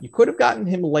 Mm-hmm. You could have gotten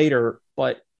him later,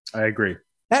 but I agree.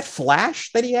 That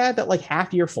flash that he had, that like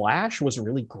half year flash, was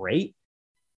really great.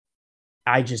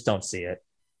 I just don't see it.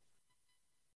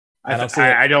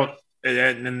 I don't.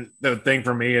 And the thing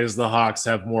for me is the Hawks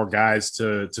have more guys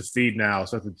to feed now.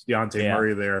 So it's Dejounte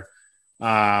Murray there.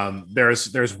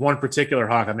 There's one particular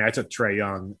Hawk. I mean, I took Trae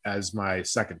Young as my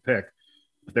second pick.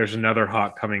 But there's another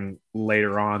Hawk coming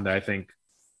later on that I think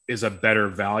is a better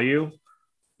value.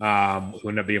 Who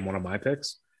ended up being one of my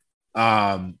picks.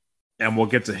 And we'll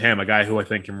get to him, a guy who I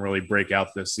think can really break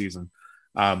out this season.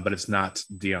 But it's not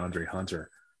DeAndre Hunter.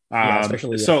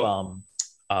 Especially if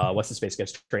what's his face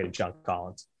gets traded, John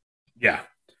Collins. Yeah.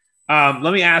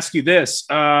 Let me ask you this.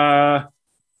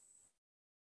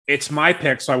 It's my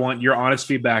pick, so I want your honest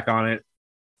feedback on it.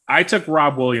 I took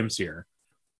Rob Williams here,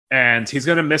 and he's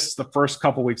going to miss the first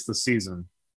couple weeks of the season.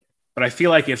 But I feel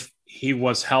like if he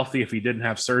was healthy, if he didn't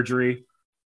have surgery,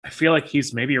 I feel like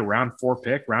he's maybe a round 4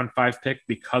 pick, round 5 pick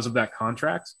because of that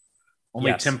contract.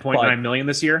 Only $10.9 million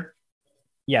this year.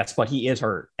 Yes, but he is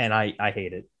hurt, and I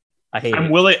hate it. I'm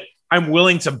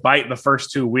willing to bite the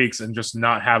first 2 weeks and just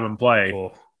not have him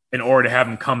play in order to have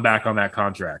him come back on that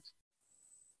contract.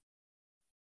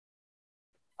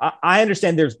 I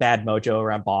understand there's bad mojo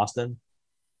around Boston.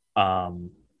 Are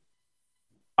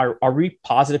we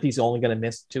positive he's only going to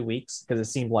miss 2 weeks? Because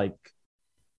it seemed like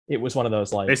it was one of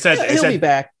those like he'll be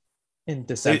back in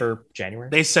December, January.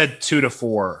 They said 2 to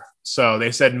 4, so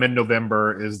they said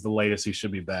mid-November is the latest he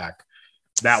should be back.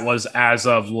 That was as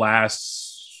of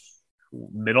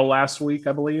middle last week,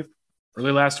 I believe,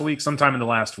 early last week, sometime in the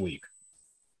last week.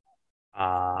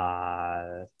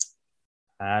 I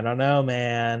don't know,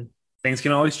 man. Things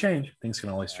can always change. I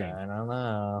don't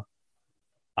know.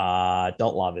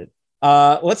 Don't love it.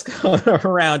 Let's go to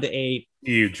round 8.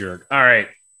 You jerk. All right,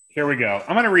 here we go.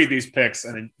 I'm going to read these picks,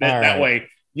 and that way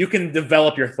you can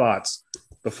develop your thoughts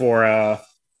before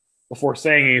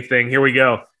saying anything. Here we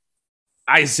go.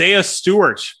 Isaiah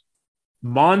Stewart,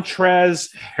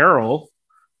 Montrezl Harrell,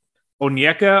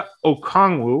 Onyeka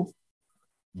Okongwu,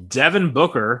 Devin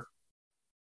Booker,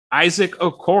 Isaac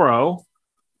Okoro,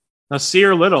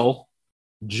 Nasir Little,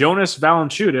 Jonas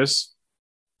Valanciunas,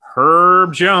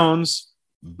 Herb Jones,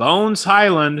 Bones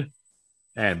Highland,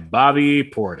 and Bobby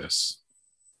Portis.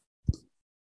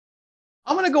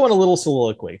 I'm going to go in a little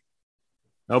soliloquy.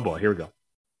 Oh boy, here we go.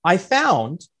 I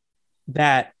found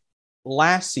that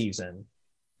last season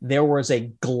there was a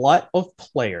glut of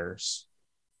players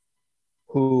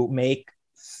who make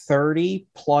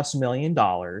 $30+ million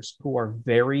who are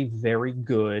very, very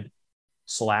good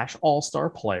 / all-star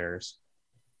players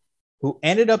who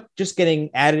ended up just getting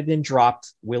added and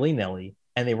dropped willy-nilly,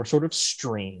 and they were sort of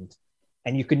streamed,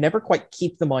 and you could never quite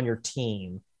keep them on your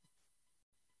team.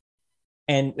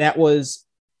 And that was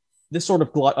this sort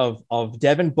of glut of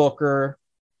Devin Booker,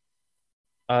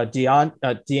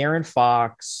 De'Aaron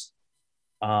Fox,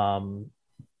 Bam,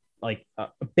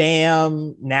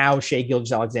 now Shai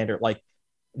Gilgeous-Alexander, like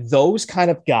those kind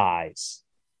of guys.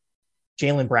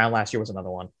 Jaylen Brown last year was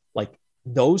another one. Like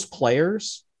those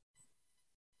players,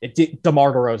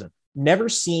 DeMar DeRozan, never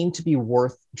seemed to be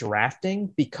worth drafting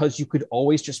because you could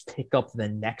always just pick up the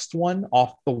next one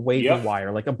off the waiver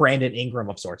wire, like a Brandon Ingram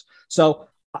of sorts. So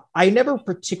I never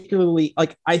particularly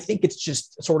I think it's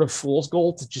just sort of fool's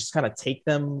gold to just kind of take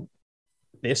them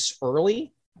this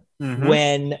early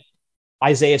when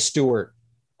Isaiah Stewart,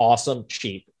 awesome,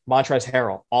 cheap. Montrezl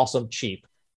Harrell, awesome, cheap.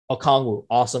 Okongwu,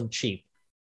 awesome, cheap.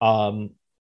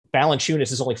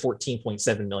 Valanciunas is only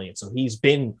 $14.7 million, so he's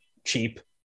been cheap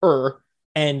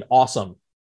and awesome.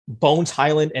 Bones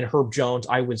Highland and Herb Jones,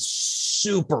 I was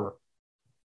super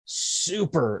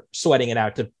sweating it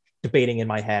out, debating in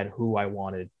my head who I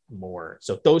wanted more.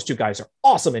 So those two guys are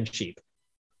awesome and cheap.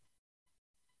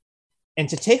 And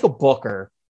to take a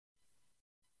Booker,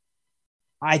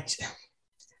 I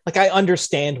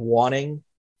understand wanting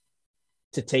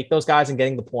to take those guys and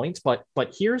getting the points, but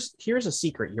here's a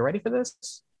secret. You ready for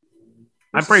this?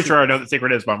 I'm pretty sure I know what the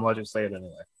secret is, but I'm going to let you say it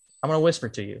anyway. I'm going to whisper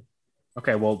to you.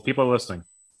 Okay, well, people are listening.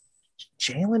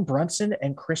 Jalen Brunson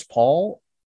and Chris Paul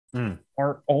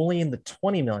are only in the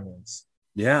 20 millions.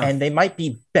 Yeah. And they might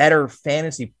be better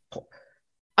fantasy.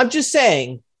 I'm just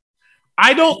saying.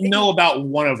 I don't know about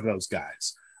one of those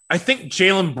guys. I think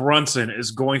Jalen Brunson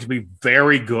is going to be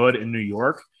very good in New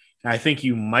York. And I think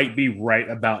you might be right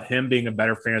about him being a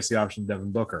better fantasy option than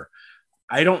Devin Booker.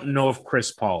 I don't know if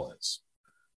Chris Paul is.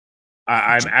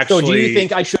 I'm actually. So do you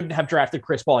think I shouldn't have drafted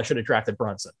Chris Paul? I should have drafted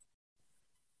Brunson.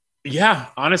 Yeah,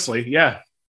 honestly, yeah.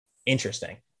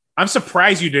 Interesting. I'm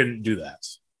surprised you didn't do that.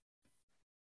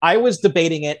 I was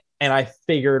debating it, and I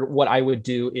figured what I would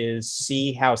do is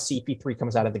see how CP3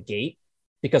 comes out of the gate,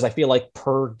 because I feel like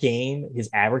per game, his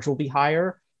average will be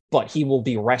higher, but he will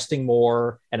be resting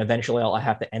more, and eventually I'll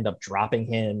have to end up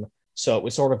dropping him. So it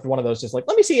was sort of one of those, just like,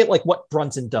 let me see it, like what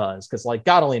Brunson does, because like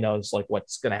God only knows like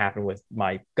what's going to happen with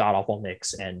my god-awful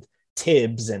Knicks and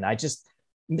Tibbs, and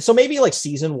so maybe like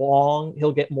season long,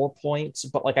 he'll get more points,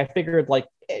 but like I figured like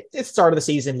at the start of the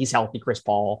season, he's healthy, Chris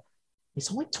Paul.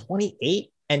 He's only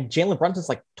 28, and Jalen Brunson's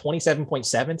like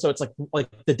 27.7, so it's like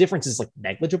the difference is like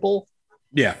negligible.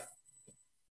 Yeah.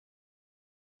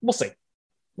 We'll see.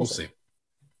 We'll see.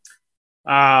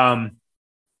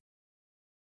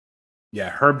 Yeah,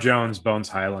 Herb Jones, Bones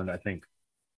Highland, I think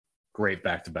great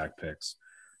back-to-back picks.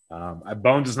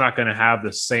 Bones is not going to have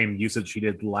the same usage he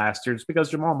did last year just because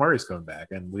Jamal Murray's coming back,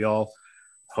 and we all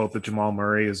hope that Jamal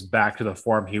Murray is back to the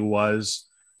form he was.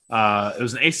 It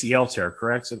was an ACL tear,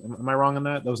 correct? Am I wrong on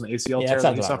that? That was an ACL tear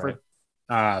that he suffered.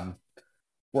 Right.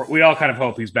 We all kind of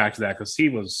hope he's back to that because he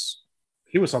was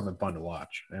something fun to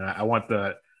watch, and I want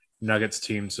the Nuggets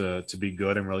team to be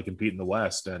good and really compete in the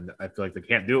West, and I feel like they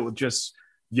can't do it with just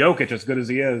Jokic as good as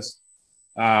he is.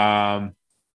 But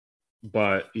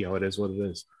it is what it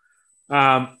is.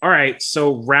 All right,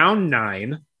 so round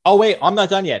 9. Oh wait, I'm not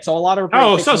done yet. So a lot of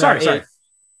sorry.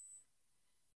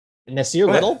 Nasir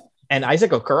Little and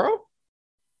Isaac Okoro.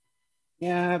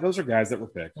 Yeah, those are guys that were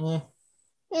picked. I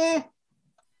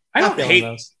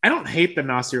don't hate the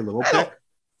Nasir Little pick,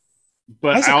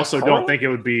 but Isaac I also Okoro? Don't think it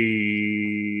would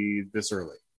be this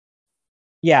early.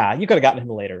 Yeah, you could have gotten him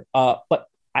later. But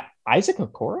Isaac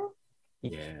Okoro?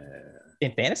 Yeah.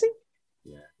 In fantasy?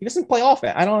 Yeah. He doesn't play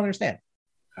offense. I don't understand.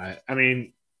 I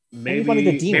mean, maybe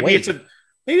it's a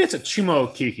Chuma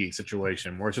Okeke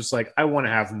situation where it's just like, I want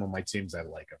to have him on my teams. I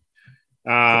like him.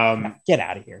 Get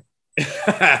out of here.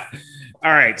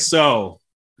 All right. So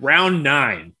round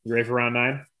 9. You ready for round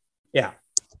 9? Yeah.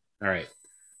 All right.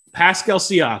 Pascal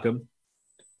Siakam,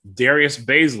 Darius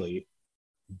Bazley,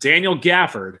 Daniel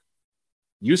Gafford,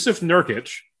 Yusuf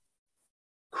Nurkic,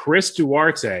 Chris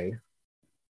Duarte,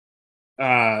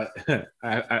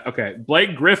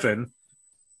 Blake Griffin,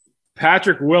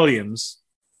 Patrick Williams,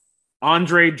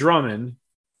 Andre Drummond,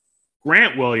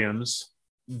 Grant Williams,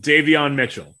 Davion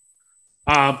Mitchell.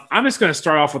 I'm just going to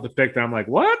start off with the pick that I'm like,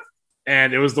 what?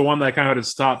 And it was the one that I kind of had to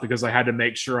stop because I had to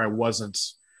make sure I wasn't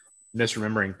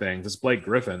misremembering things. It's Blake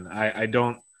Griffin. I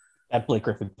don't. That Blake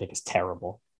Griffin pick is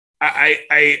terrible.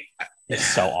 It's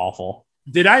so awful.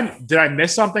 Did I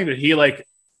miss something? Did he like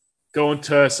go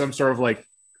into some sort of like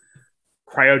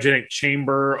cryogenic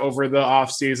chamber over the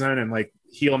offseason and like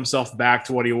heal himself back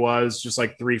to what he was just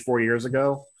like 3-4 years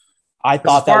ago? I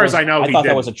thought as far as I know, I thought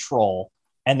that was a troll.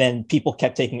 And then people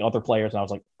kept taking other players, and I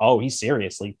was like, oh, he's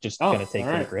seriously just going to take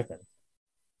Blake Griffin.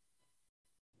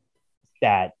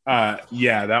 That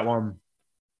yeah, that one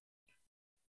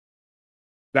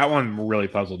really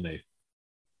puzzled me.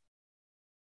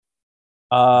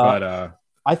 I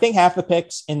think half the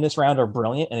picks in this round are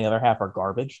brilliant and the other half are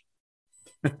garbage.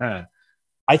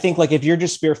 I think like if you're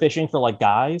just spearfishing for like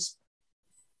guys,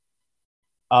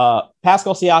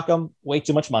 Pascal Siakam, way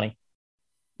too much money.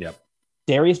 Yep.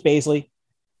 Darius Bazley,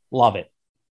 love it.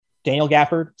 Daniel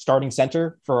Gafford, starting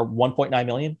center for $1.9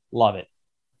 million, love it.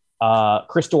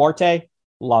 Chris Duarte,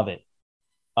 love it.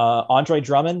 Andre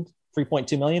Drummond,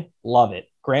 $3.2 million, love it.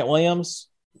 Grant Williams,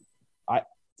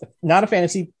 not a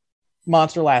fantasy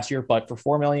monster last year, but for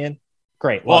 $4 million,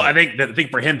 great. Well, I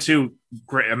think for him too.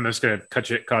 I'm just going to cut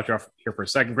you off here for a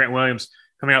second. Grant Williams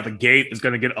coming out the gate is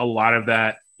going to get a lot of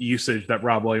that usage that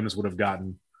Rob Williams would have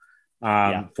gotten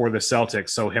for the Celtics.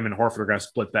 So him and Horford are going to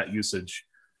split that usage.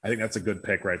 I think that's a good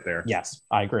pick right there. Yes,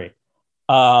 I agree.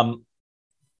 And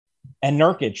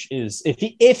Nurkic is if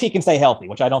he can stay healthy,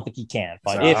 which I don't think he can.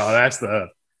 But that's the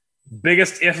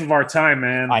biggest if of our time,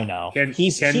 man. I know. Can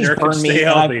Nurkic burned stay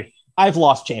healthy? I've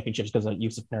lost championships because of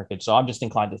Yusuf Nurkic, so I'm just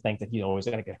inclined to think that he's always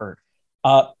going to get hurt.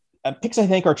 Picks I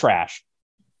think are trash.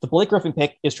 The Blake Griffin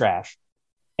pick is trash,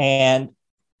 and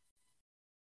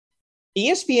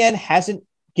ESPN hasn't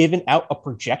given out a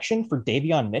projection for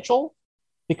Davion Mitchell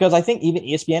because I think even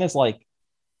ESPN is like,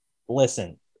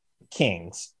 listen,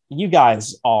 Kings, you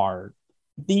guys don't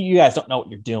know what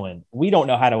you're doing. We don't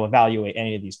know how to evaluate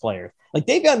any of these players. Like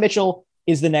Davion Mitchell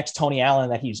is the next Tony Allen,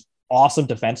 that he's awesome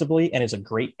defensively and is a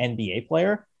great NBA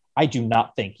player. I do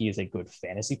not think he is a good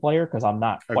fantasy player because I'm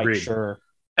not quite sure.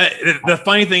 The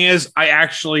funny thing is, I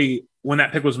actually, when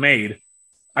that pick was made,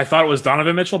 I thought it was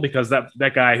Donovan Mitchell because that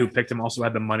guy who picked him also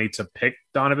had the money to pick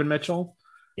Donovan Mitchell.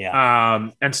 Yeah.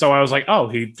 And so I was like, oh,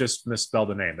 he just misspelled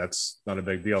the name. That's not a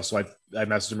big deal. So I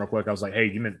messaged him real quick. I was like, hey,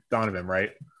 you meant Donovan,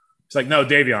 right? He's like, no,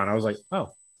 Davion. I was like,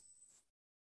 oh.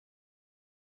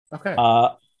 Okay.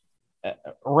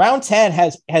 Round 10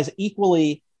 has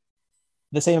equally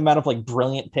the same amount of like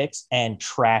brilliant picks and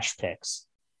trash picks.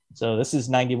 So this is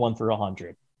 91 through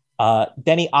 100.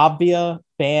 Denny Abdia,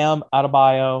 Bam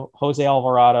Adebayo, Jose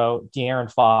Alvarado,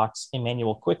 De'Aaron Fox,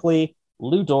 Emmanuel Quickley,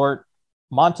 Lou Dort,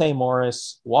 Monte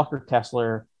Morris, Walker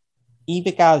Kessler,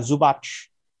 Ivica Zubac,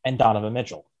 and Donovan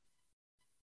Mitchell.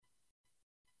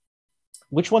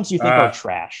 Which ones do you think are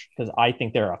trash? Because I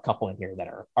think there are a couple in here that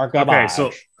are garbage.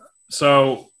 Okay,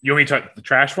 so you want me to talk the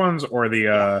trash ones or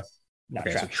the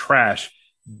trash. So trash.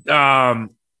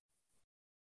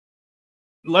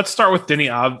 Let's start with Denny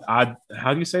how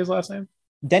do you say his last name?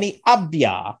 Denny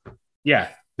Abdia. Yeah,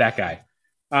 that guy.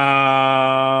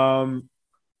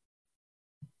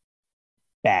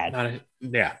 Bad.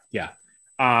 Yeah.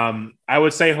 I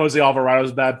would say Jose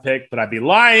Alvarado's a bad pick, but I'd be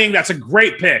lying. That's a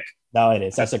great pick. No, it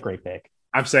is. That's a great pick.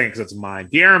 I'm saying because it's mine.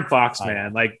 De'Aaron Fox,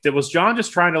 man. Like, was John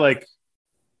just trying to like?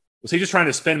 Was he just trying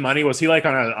to spend money? Was he like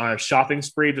on a shopping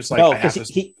spree? Just like no, because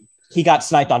he got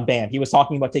sniped on Bam. He was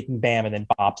talking about taking Bam, and then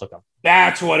Bob took him.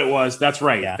 That's what it was. That's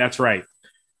right. Yeah. That's right.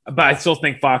 But I still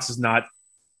think Fox is not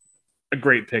a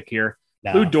great pick here.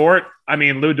 No. Lou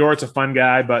Dort's a fun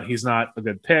guy, but he's not a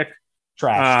good pick.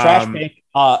 Trash pick.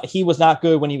 He was not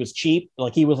good when he was cheap.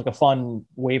 Like he was like a fun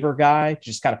waiver guy to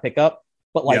just kind of pick up,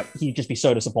 but like he'd just be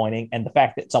so disappointing. And the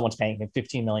fact that someone's paying him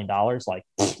 $15 million, like,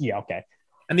 yeah, okay.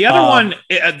 And the other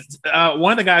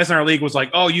one of the guys in our league was like,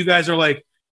 "Oh, you guys are like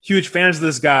huge fans of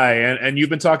this guy, and you've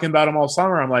been talking about him all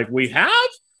summer." I'm like, "We have,"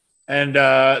 and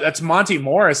that's Monte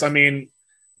Morris. I mean,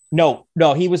 no,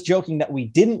 he was joking that we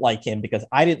didn't like him because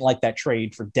I didn't like that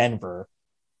trade for Denver.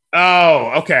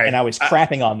 Oh, okay. And I was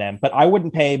crapping on them, but I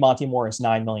wouldn't pay Monte Morris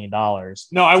 $9 million.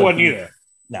 No, I wouldn't either.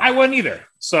 No. I wouldn't either.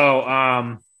 So,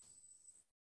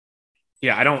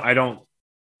 yeah, I don't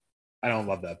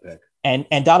love that pick. And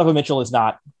Donovan Mitchell is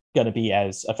not going to be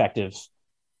as effective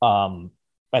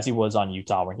as he was on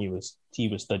Utah when he was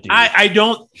the dude. I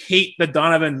don't hate the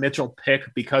Donovan Mitchell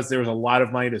pick because there was a lot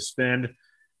of money to spend,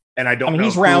 and I don't. I mean,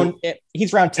 he's round 10,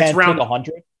 pick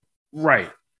 100.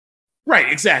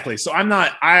 Right, exactly. So I'm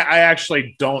not. I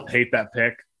actually don't hate that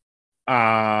pick.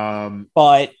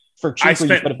 But for cheaper,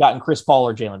 you could have gotten Chris Paul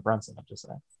or Jalen Brunson. I'm just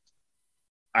saying.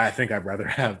 I think I'd rather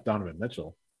have Donovan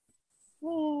Mitchell.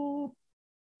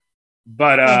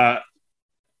 But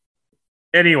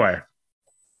anyway,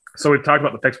 so we've talked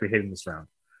about the picks we hate in this round.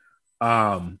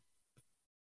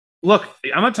 Look,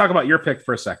 I'm going to talk about your pick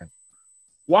for a second.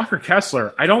 Walker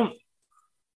Kessler. I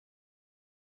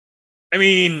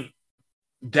mean,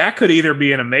 that could either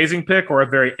be an amazing pick or a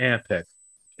very pick,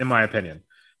 in my opinion.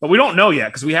 But we don't know yet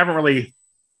because we haven't really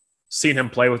seen him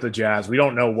play with the Jazz. We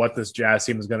don't know what this Jazz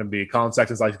team is going to be. Colin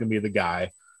Sexton's like going to be the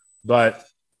guy, but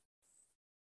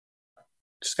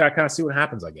just got to kind of see what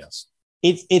happens, I guess.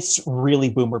 It's really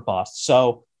boomer bust.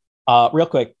 So real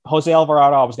quick, Jose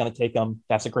Alvarado, I was going to take him.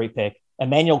 That's a great pick.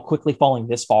 Emmanuel quickly falling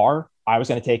this far, I was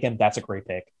going to take him. That's a great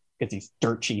pick because he's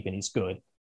dirt cheap and he's good.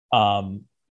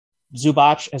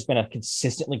 Zubac has been a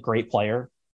consistently great player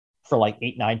for like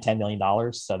 $8, $9, $10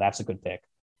 million. So that's a good pick.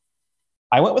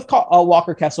 I went with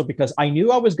Walker Kessler because I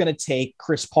knew I was going to take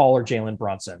Chris Paul or Jalen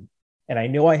Brunson. And I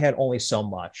knew I had only so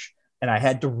much. And I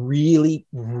had to really,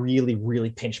 really, really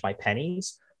pinch my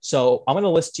pennies. So I'm going to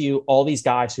list to you all these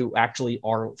guys who actually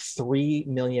are $3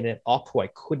 million and up who I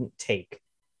couldn't take.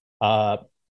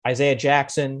 Isaiah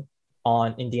Jackson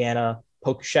on Indiana,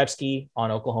 Pokusevski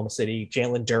on Oklahoma City,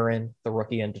 Jalen Duren, the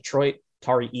rookie in Detroit,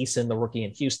 Tari Eason, the rookie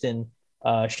in Houston,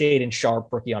 Shaedon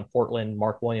Sharpe, rookie on Portland,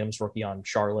 Mark Williams, rookie on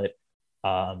Charlotte,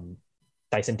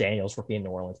 Dyson Daniels, rookie in New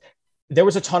Orleans. There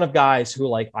was a ton of guys who,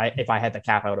 like, if I had the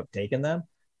cap, I would have taken them.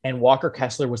 And Walker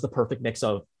Kessler was the perfect mix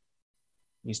of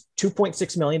he's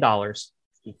 $2.6 million.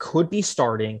 He could be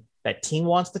starting. That team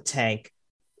wants to tank.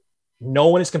 No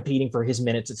one is competing for his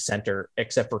minutes at center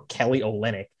except for Kelly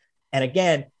Olynyk. And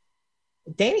again,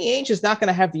 Danny Ainge is not going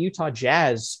to have the Utah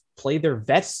Jazz play their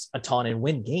vets a ton and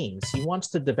win games. He wants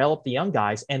to develop the young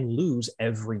guys and lose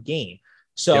every game.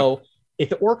 So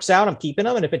if it works out, I'm keeping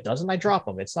them. And if it doesn't, I drop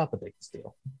them. It's not the biggest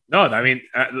deal. No, I mean,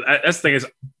 that's the thing is,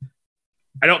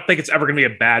 I don't think it's ever going to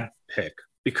be a bad pick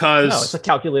because no, it's a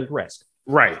calculated risk.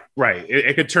 Right.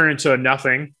 It could turn into a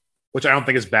nothing, which I don't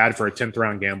think is bad for a 10th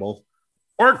round gamble,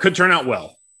 or it could turn out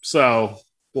well. So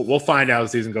we'll find out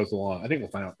as the season goes along. I think we'll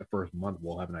find out the first month.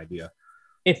 We'll have an idea.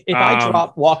 If I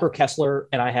drop Walker Kessler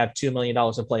and I have $2 million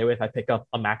to play with, I pick up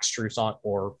a Max Strus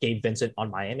or Gabe Vincent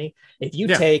on Miami. If you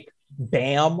take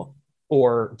Bam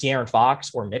or De'Aaron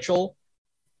Fox or Mitchell,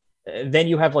 then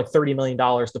you have like $30 million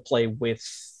to play with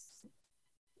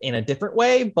in a different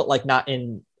way, but like not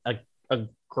in a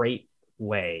great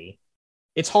way.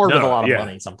 It's hard with a lot of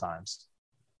money sometimes.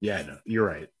 Yeah, no, you're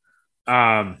right.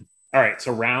 All right,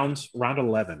 so round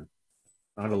 11.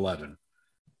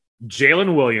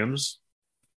 Jalen Williams.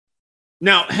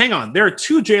 Now, hang on. There are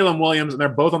two Jalen Williams, and they're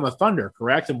both on the Thunder,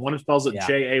 correct? And one spells it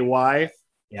Jay.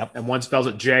 Yep. And one spells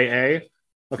it J-A.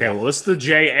 Okay, well, this is the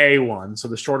J-A one. So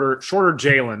the shorter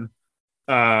Jalen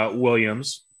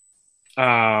Williams.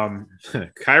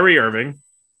 Kyrie Irving.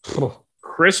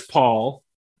 Chris Paul.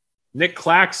 Nick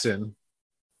Claxton.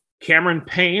 Cameron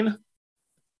Payne.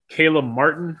 Caleb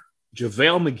Martin.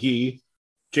 JaVale McGee.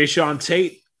 Jayshawn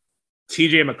Tate.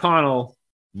 TJ McConnell.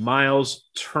 Miles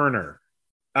Turner.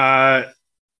 And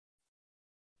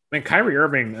Kyrie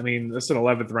Irving, I mean, this is an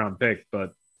 11th round pick,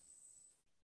 but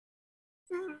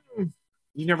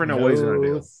you never know what he's going to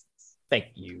do. Thank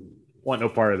you. Want no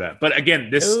part of that. But again,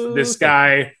 this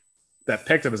guy that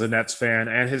picked him is a Nets fan,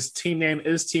 and his team name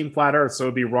is Team Flat Earth, so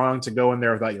it'd be wrong to go in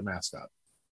there without your mascot.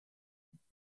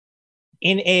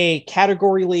 In a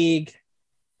category league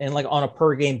and like on a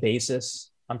per game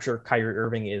basis, I'm sure Kyrie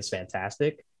Irving is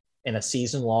fantastic. In a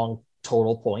season-long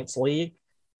total points league,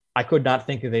 I could not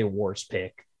think of a worse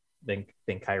pick than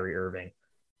Kyrie Irving.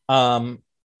 I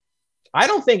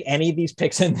don't think any of these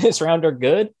picks in this round are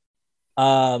good.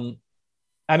 I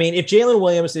mean, if Jalen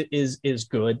Williams is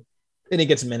good, then he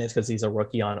gets minutes because he's a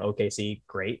rookie on OKC,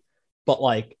 great. But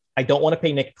like, I don't want to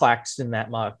pay Nick Claxton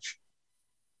that much.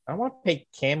 I don't want to pay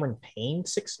Cameron Payne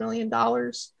 $6 million.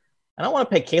 I don't want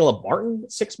to pay Caleb Martin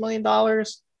 $6 million.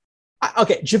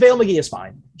 Okay, JaVale McGee is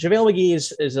fine. JaVale McGee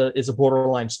is a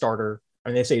borderline starter. I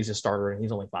mean, they say he's a starter and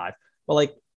he's only 5. But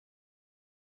like,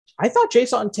 I thought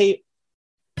Jayshawn Tate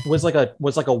was like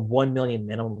a 1 million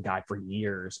minimum guy for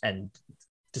years, and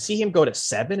to see him go to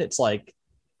 7, it's like,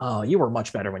 oh, you were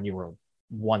much better when you were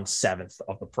 1/7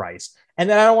 of the price. And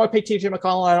then I don't want to pay TJ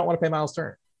McConnell. I don't want to pay Miles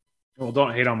Turner. Well,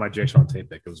 don't hate on my Jayshawn Tate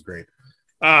pick. It was great.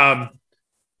 I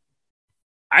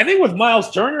think with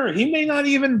Miles Turner, he may not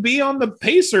even be on the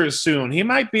Pacers soon. He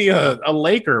might be a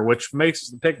Laker, which makes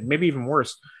the pick maybe even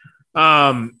worse.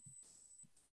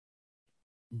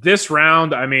 This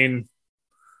round, I mean,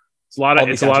 it's a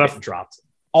lot of dropped.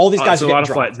 All these guys are getting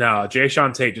dropped. No,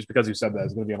 Jayshawn Tate, just because you said that,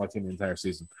 is going to be on my team the entire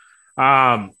season.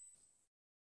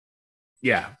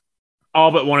 Yeah,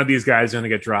 all but one of these guys are going to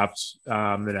get dropped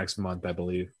the next month, I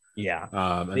believe. Yeah,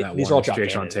 and that these one are all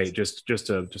is Jayshawn Tate, just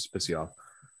to piss you off.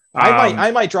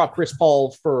 I might drop Chris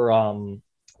Paul for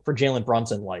Jalen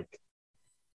Brunson like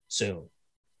soon.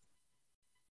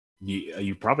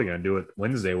 You probably gonna do it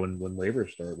Wednesday when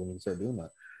waivers start, when you start doing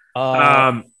that.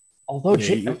 Although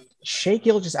Yeah, Shea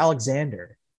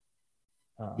Gilgeous-Alexander,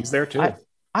 he's there too.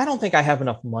 I don't think I have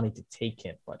enough money to take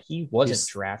him, but he wasn't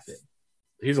drafted.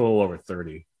 He's a little over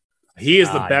 30. He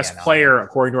is the best player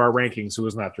according to our rankings who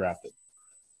was not drafted.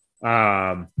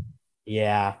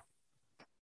 Yeah,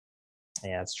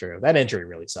 that's true. That injury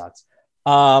really sucks.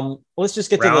 Let's just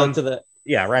get to the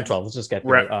round 12. Let's just get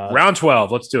round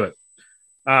 12. Let's do it.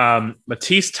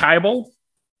 Matisse Thybulle,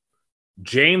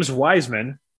 James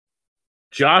Wiseman,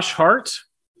 Josh Hart,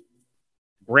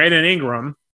 Brandon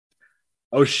Ingram,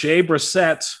 O'Shea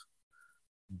Brissett,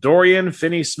 Dorian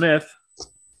Finney-Smith,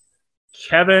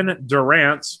 Kevin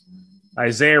Durant,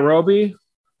 Isaiah Roby,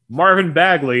 Marvin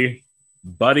Bagley,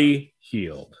 Buddy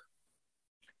Hield.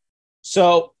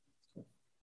 So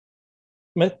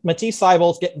Matisse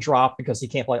Thybulle's getting dropped because he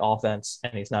can't play offense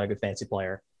and he's not a good fantasy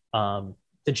player.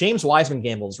 The James Wiseman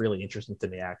gamble is really interesting to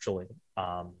me, actually.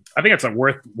 I think it's a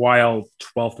worthwhile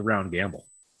 12th round gamble.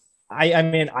 I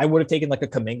mean, I would have taken like a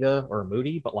Kuminga or a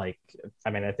Moody, but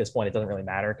at this point, it doesn't really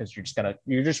matter because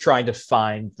you're just trying to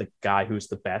find the guy who's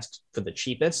the best for the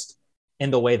cheapest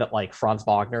in the way that like Franz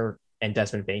Wagner and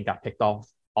Desmond Bane got picked off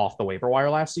the waiver wire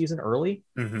last season early.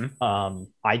 Mm-hmm.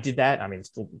 I did that. I mean, it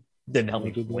still didn't help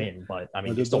me win, but I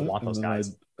mean, you still want those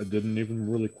guys. I didn't even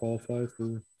really qualify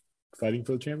for fighting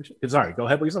for the championship. Sorry, go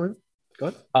ahead. What something? Go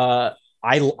ahead.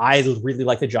 I really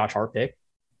like the Josh Hart pick.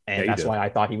 And that's why I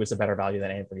thought he was a better value than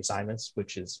Anthony Simons,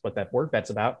 which is what that board bet's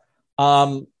about.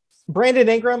 Brandon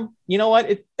Ingram, you know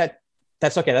what?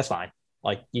 That's okay. That's fine.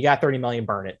 Like, you got 30 million,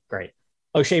 burn it. Great.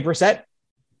 O'Shea Brissett,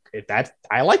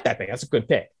 I like that pick. That's a good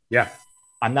pick. Yeah.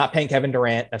 I'm not paying Kevin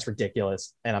Durant. That's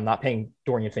ridiculous. And I'm not paying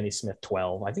Dorian Finney-Smith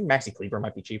 12. I think Maxi Kleber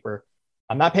might be cheaper.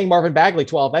 I'm not paying Marvin Bagley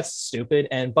 12. That's stupid.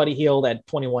 And Buddy Hield at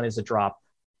 21 is a drop.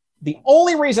 The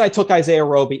only reason I took Isaiah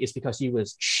Roby is because he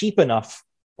was cheap enough.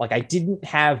 Like, I didn't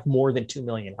have more than 2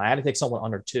 million. I had to take someone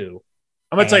under 2.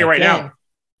 I'm gonna tell you right now.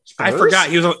 Spurs? I forgot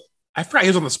he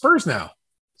was on the Spurs now.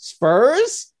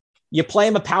 Spurs? You play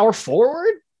him a power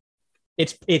forward?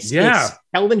 It's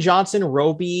Keldon Johnson,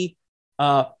 Roby,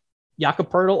 Jakob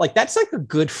Poeltl. Like, that's like a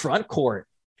good front court.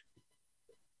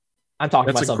 I'm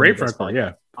talking that's about a great front court.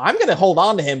 Yeah, I'm gonna hold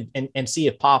on to him and see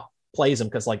if Pop plays him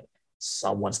because like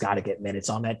someone's got to get minutes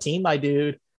on that team, my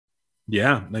dude.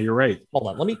 Yeah, no, you're right. Hold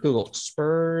on. Let me Google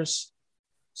Spurs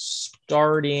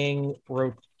starting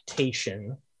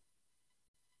rotation.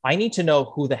 I need to know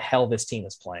who the hell this team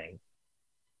is playing.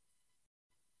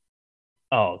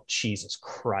 Oh, Jesus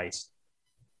Christ.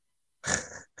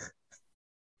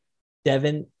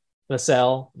 Devin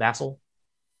Vassell.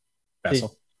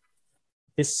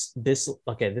 This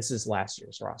is last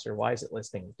year's roster. Why is it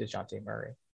listing DeJounte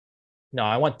Murray? No,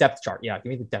 I want depth chart. Yeah, give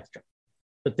me the depth chart.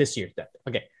 But this year's depth.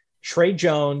 Okay. Trey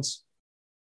Jones,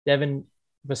 Devin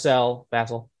Vassell,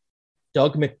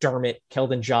 Doug McDermott,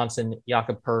 Keldon Johnson,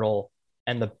 Jakob Poeltl,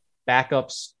 and the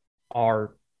backups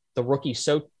are the rookie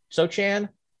Sochan,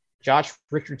 Josh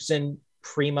Richardson,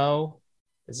 Primo,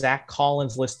 Zach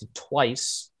Collins listed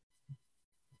twice,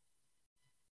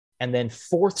 and then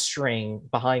fourth string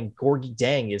behind Gorgie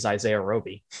Dang is Isaiah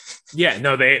Roby. Yeah,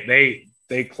 no,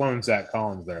 they cloned Zach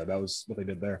Collins there. That was what they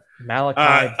did there.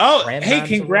 Malachi. Hey,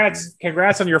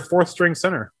 congrats on your fourth string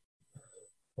center.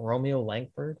 Romeo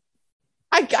Langford.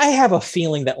 I have a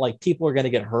feeling that like people are going to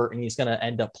get hurt and he's going to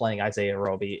end up playing Isaiah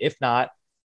Roby. If not,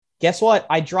 guess what?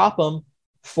 I drop him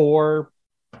for,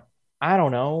 I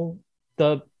don't know,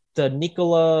 the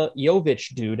Nikola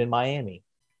Jovic dude in Miami.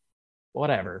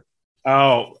 Whatever.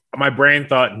 Oh, my brain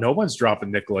thought no one's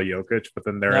dropping Nikola Jokic, but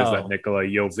then there is that Nikola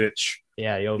Jovic.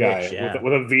 Yeah, Jovic, guy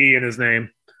with a V in his name.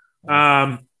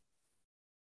 The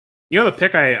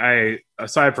pick I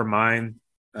aside from mine,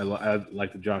 I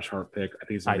like the Josh Hart pick. I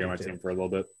think he's gonna be on my team for a little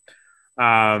bit.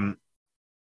 Man,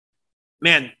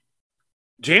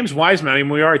 James Wiseman. I mean,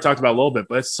 we already talked about a little bit,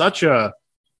 but it's such a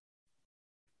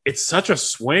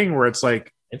swing where it's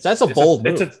like that's a bold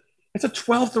move. It's a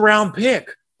 12th round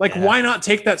pick. Like, why not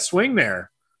take that swing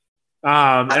there?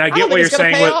 And I get what you're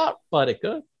saying, but it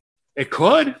could. It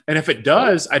could, and if it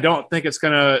does, I don't think it's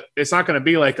not gonna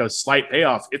be like a slight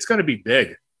payoff. It's gonna be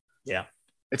big. Yeah,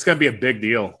 it's gonna be a big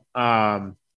deal.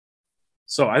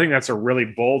 So I think that's a really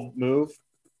bold move,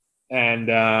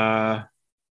 and I'm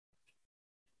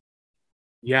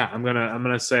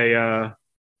gonna say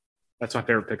that's my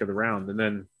favorite pick of the round. And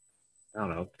then I don't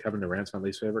know, Kevin Durant's my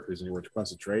least favorite because he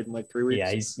requested a trade in like 3 weeks.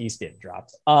 Yeah, he's getting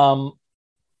dropped.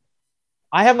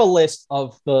 I have a list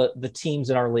of the teams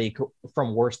in our league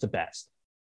from worst to best.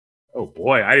 Oh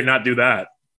boy, I did not do that.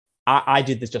 I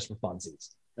did this just for funsies.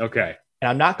 Okay. And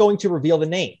I'm not going to reveal the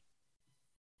name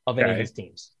of any of these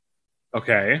teams.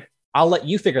 Okay. I'll let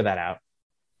you figure that out.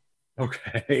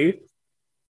 Okay.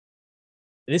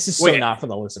 This is Wait. not for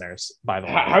the listeners, by the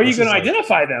way. How are you This going to is like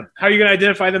identify them? How are you going to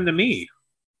identify them to me?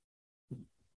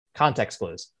 context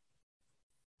clues?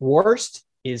 Worst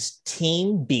is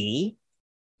Team B.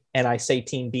 And I say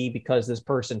Team B because this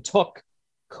person took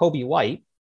Kobe White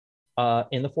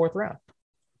in the 4th round.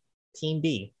 Team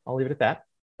B. I'll leave it at that.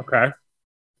 Okay.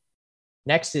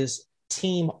 Next is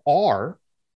Team R.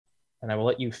 And I will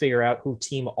let you figure out who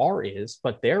Team R is,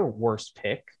 but their worst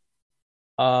pick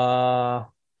was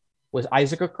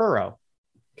Isaac Okoro.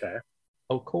 Okay.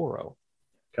 Okoro.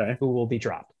 Okay. Who will be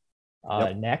dropped.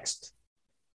 Next,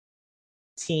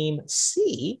 Team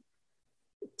C.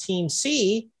 Team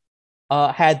C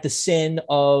had the sin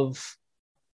of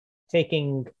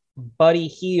taking Buddy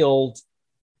Hield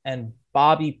and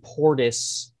Bobby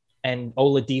Portis and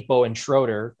Oladipo and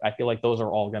Schroeder. I feel like those are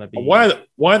all going to be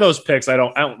one of those picks. I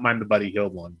don't mind the Buddy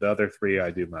Hield one. The other 3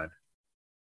 I do mind.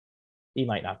 He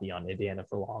might not be on Indiana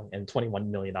for long, and $21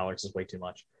 million is way too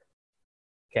much.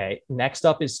 Okay, next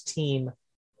up is Team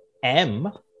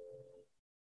M.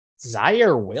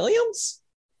 Zaire Williams?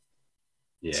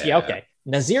 Yeah, okay.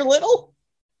 Nazir Little?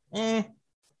 Those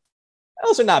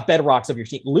are not bedrocks of your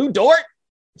team. Lou Dort?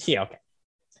 Yeah, okay.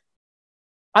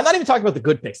 I'm not even talking about the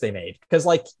good picks they made, because,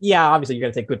 like, yeah, obviously you're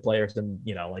going to take good players, and,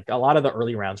 you know, like, a lot of the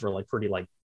early rounds were, like, pretty, like,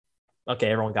 okay,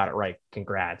 everyone got it right.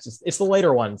 Congrats. It's the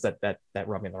later ones that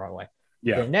rub me the wrong way.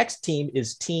 Yeah. The next team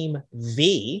is Team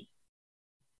V.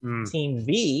 Team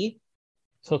V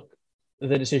took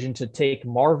the decision to take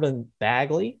Marvin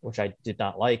Bagley, which I did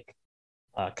not like.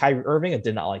 Kyrie Irving, I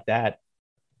did not like that.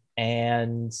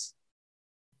 And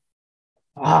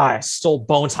I stole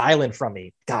Bones Highland from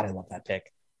me. God, I love that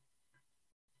pick.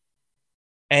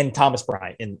 And Thomas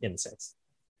Bryant in the 6th.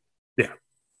 Yeah. All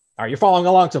right, you're following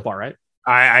along so far, right?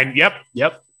 Yep.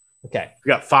 Okay. We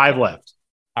got 5 left.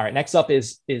 All right, next up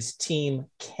is Team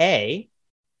K,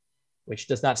 which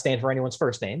does not stand for anyone's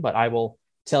first name, but I will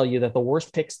tell you that the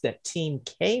worst picks that Team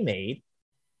K made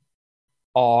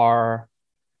are,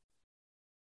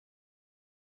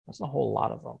 there's a whole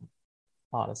lot of them,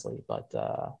 honestly, but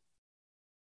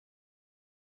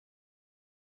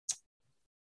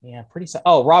yeah, pretty sad.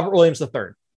 Oh, Robert Williams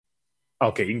III.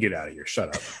 Okay, you can get out of here.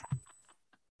 Shut up.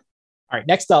 All right,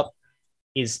 next up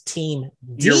is Team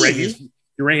D.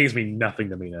 Your rankings mean nothing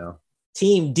to me now.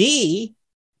 Team D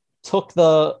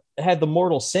had the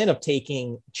mortal sin of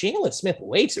taking Jalen Smith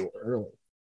way too early.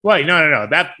 Wait, no.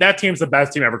 That team's the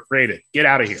best team ever created. Get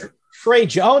out of here. Trey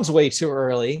Jones way too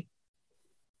early.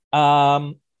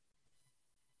 Maybe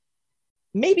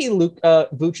Nikola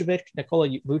Vucevic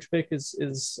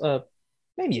is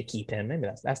maybe you keep him. Maybe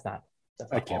that's not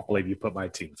I can't believe you put my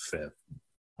team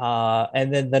 5th.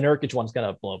 And then the Nurkic one's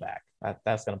gonna blow back.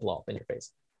 That's gonna blow up in your face.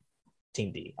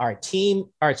 Team D. All right,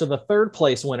 so the 3rd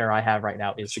place winner I have right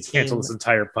now is cancel this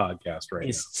entire podcast right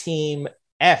now. Team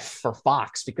F for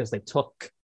Fox, because they took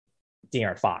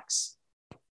De'Aaron Fox.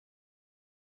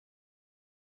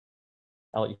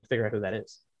 I'll let you figure out who that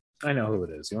is. I know who it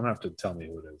is. You don't have to tell me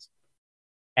who it is.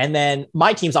 And then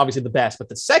my team's obviously the best, but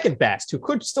the second best, who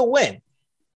could still win,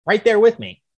 right there with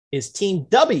me, is Team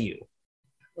W.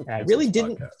 And I really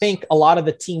didn't think a lot of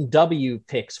the Team W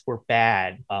picks were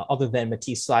bad, other than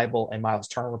Matisse Thybulle and Miles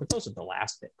Turner, but those are the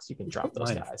last picks. You can drop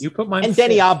those guys. You put mine. And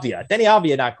Denny Avdia. Denny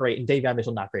Avdia, not great, and Davion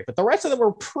Mitchell, not great. But the rest of them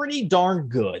were pretty darn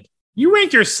good. You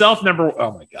ranked yourself number.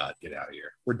 Oh my God, get out of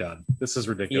here. We're done. This is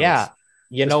ridiculous. Yeah.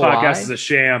 This podcast is a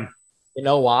sham. You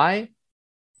know why?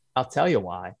 I'll tell you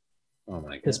why. Oh my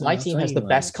God. Because my team has the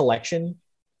best collection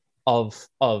of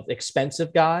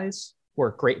expensive guys who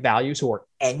are great values, who are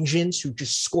engines, who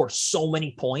just score so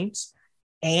many points,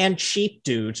 and cheap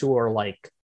dudes who are like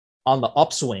on the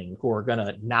upswing, who are going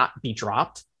to not be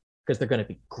dropped because they're going to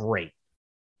be great.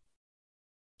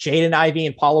 Jaden Ivey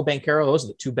and Paulo Banchero, those are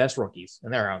the 2 best rookies,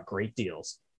 and they're on great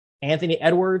deals. Anthony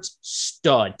Edwards,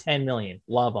 stud, $10 million.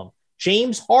 Love him.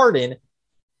 James Harden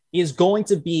is going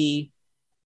to be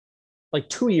like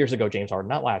 2 years ago, James Harden,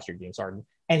 not last year, James Harden,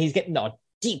 and he's getting a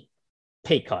deep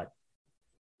pay cut.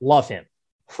 Love him.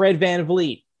 Fred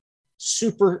VanVleet,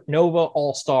 supernova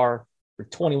all-star for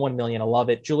 $21 million. I love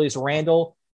it. Julius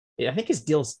Randle, I think his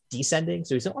deal's descending,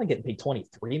 so he's only getting paid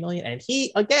 $23 million, and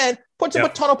he, again, puts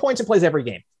up a ton of points and plays every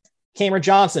game. Cameron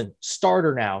Johnson,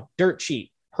 starter now, dirt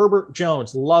cheap. Herbert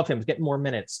Jones, love him, getting more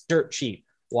minutes, dirt cheap.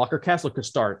 Walker Kessler could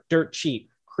start, dirt cheap.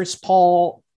 Chris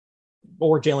Paul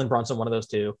or Jalen Brunson, one of those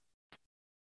two,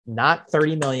 not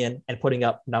 $30 million, and putting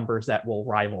up numbers that will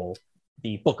rival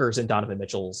the Bookers and Donovan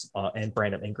Mitchells and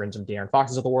Brandon Ingrams and De'Aaron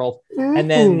Foxes of the world. And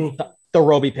then the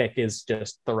Roby pick is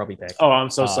just the Roby pick. Oh,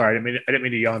 I'm so sorry. I didn't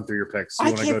mean to yawn through your picks.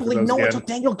 I can't believe no one took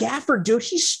Daniel Gafford, dude.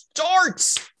 He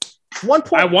starts 1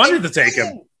 point. I wanted to take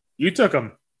him. You took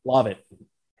him. Love it.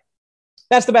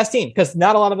 That's the best team because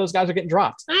not a lot of those guys are getting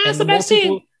dropped. That's the best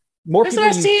team. More That's people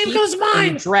the best team because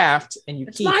mine. You draft and you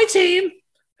it's keep. my team,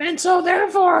 and so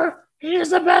therefore he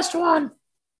is the best one.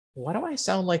 Why do I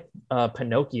sound like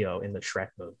Pinocchio in the Shrek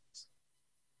movies?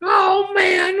 Oh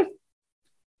man!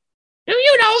 Do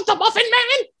you know the Muffin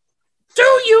Man? Do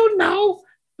you know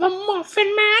the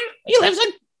Muffin Man? He lives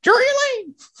in Drury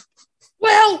Lane.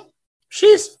 Well,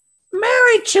 she's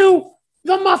married to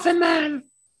the Muffin Man.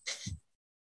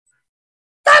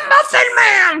 The Muffin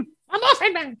Man! The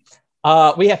Muffin Man!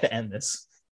 We have to end this.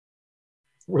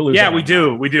 We're losing. Yeah, we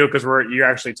do, because you're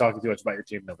actually talking too much about your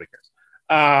team. Nobody cares.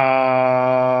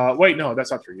 Wait, no,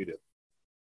 that's not true. You do.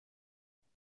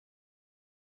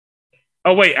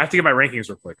 Oh wait, I have to get my rankings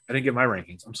real quick. I didn't get my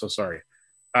rankings. I'm so sorry.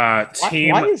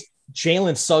 Team. Why is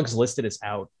Jalen Suggs listed as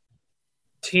out?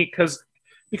 Team, because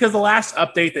the last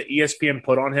update that ESPN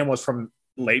put on him was from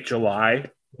late July.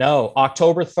 No,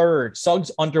 October 3rd. Suggs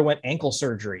underwent ankle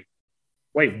surgery.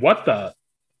 Wait, what the?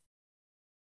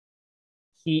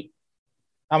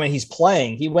 He's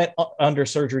playing. He went under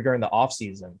surgery during the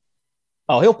offseason.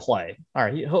 Oh, he'll play. All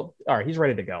right, he's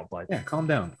ready to go. But yeah, calm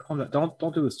down.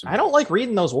 Don't do this to me. I don't like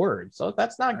reading those words, so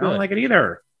that's not good. I don't like it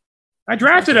either. I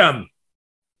drafted him.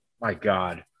 My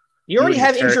God. You already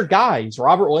have injured guys.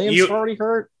 Robert Williams already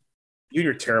hurt. You and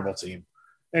your terrible team.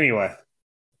 Anyway,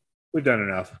 we've done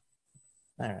enough.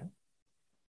 All right.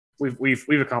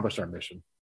 We've accomplished our mission.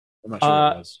 I'm not sure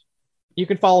what it was. You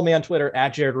can follow me on Twitter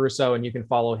at Jared Russo, and you can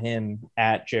follow him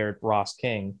at Jared Ross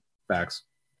King. Facts.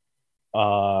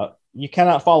 You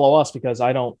cannot follow us because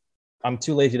I'm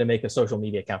too lazy to make a social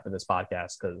media account for this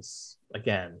podcast because,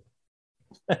 again,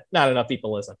 not enough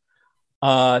people listen.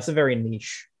 It's a very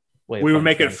niche way. We would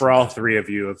make it for all three of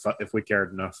you if we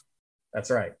cared enough. That's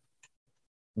right.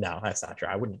 No, that's not true.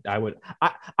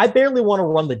 I barely want to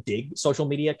run the Dig social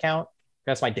media account.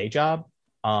 That's my day job.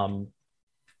 And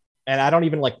I don't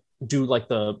even do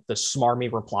the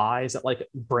smarmy replies that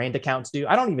brand accounts do.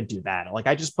 I don't even do that.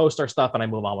 I just post our stuff and I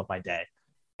move on with my day.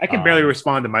 I can barely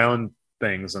respond to my own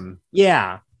things, and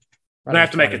yeah, I have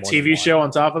to make a TV show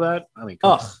on top of that. I mean,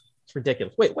 it's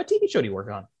ridiculous. Wait, what TV show do you work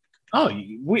on? Oh,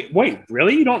 wait,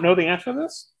 really? You don't know the answer to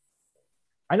this?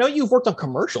 I know you've worked on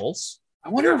commercials. I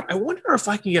wonder if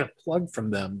I can get a plug from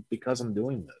them because I'm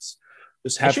doing this.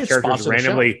 Just have characters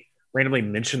randomly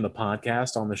mention the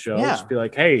podcast on the show. Yeah. Just be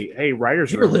like, hey,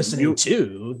 writers, you're listening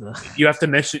to. You have to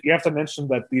mention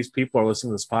that these people are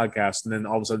listening to this podcast, and then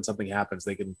all of a sudden something happens.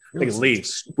 They can leave.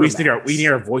 We need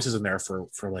our voices in there for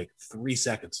 3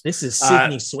 seconds. This is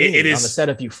Sydney Sweeney on the set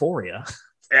of Euphoria.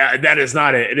 Yeah, that is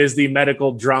not it. It is the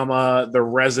medical drama, The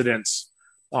Residents,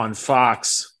 on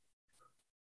Fox.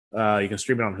 You can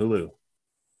stream it on Hulu.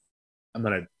 I'm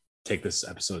gonna take this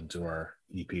episode to our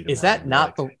EP. Is that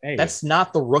not that's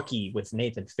not The Rookie with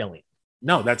Nathan Fillion?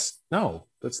 No, that's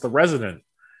The Resident.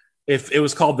 If it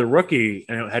was called The Rookie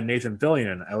and it had Nathan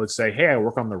Fillion, I would say, hey, I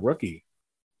work on The Rookie.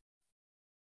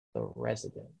 The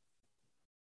Resident.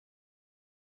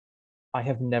 I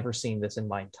have never seen this in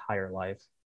my entire life.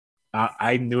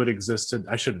 I knew it existed.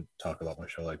 I shouldn't talk about my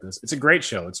show like this. It's a great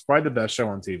show. It's probably the best show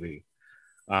on TV.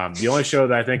 The only show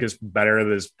that I think is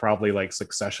better is probably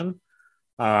Succession.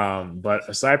 But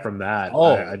aside from that,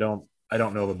 I don't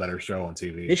know of a better show on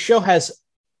TV. This show has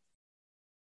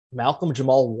Malcolm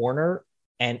Jamal Warner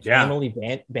and Emily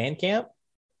Van Camp.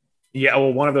 Yeah,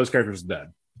 well, one of those characters is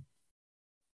dead.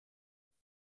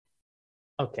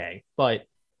 Okay, but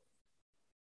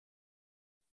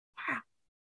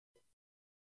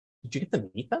did you get to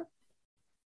meet them?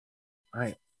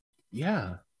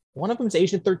 Yeah. One of them is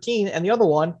Agent 13, and the other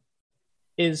one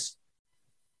is,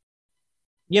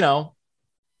 he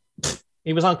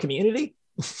was on Community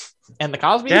and the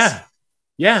Cosbys.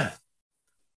 Yeah.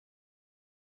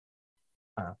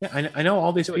 I know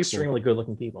all these people. Extremely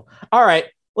good-looking people. All right,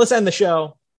 let's end the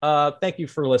show. Thank you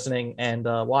for listening, and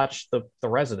watch the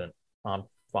Resident on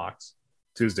Fox.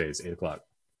 Tuesdays, 8:00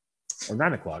 or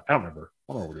 9:00. I don't remember.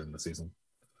 I don't know what we're doing this season.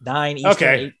 9 Eastern,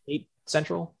 okay. 8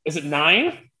 Central. Is it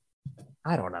 9?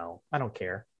 I don't know. I don't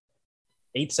care.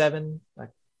 8/7,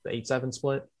 the 8/7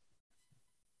 split.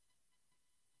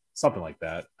 Something like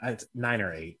that. 9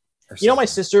 or 8. My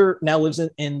sister now lives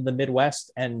in the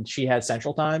Midwest, and she has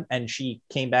Central Time, and she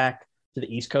came back to the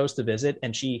East Coast to visit,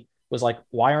 and she was like,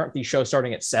 why aren't these shows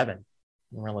starting at 7? And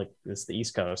we're like, it's the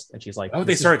East Coast. And she's like,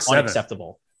 they start at 7.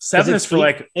 Unacceptable. 7 is for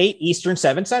 8 Eastern,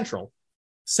 7 Central.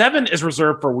 7 is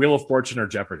reserved for Wheel of Fortune or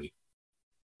Jeopardy.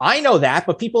 I know that,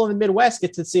 but people in the Midwest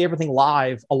get to see everything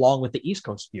live along with the East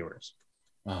Coast viewers.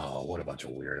 Oh, what a bunch of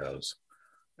weirdos.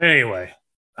 Anyway,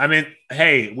 I mean,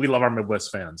 hey, we love our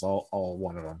Midwest fans, all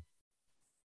one of them.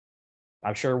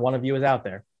 I'm sure one of you is out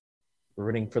there.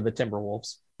 rooting for the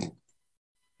Timberwolves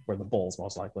or the Bulls,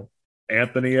 most likely.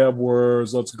 Anthony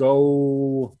Edwards, let's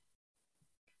go.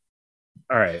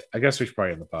 All right, I guess we should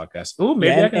probably end the podcast. Oh,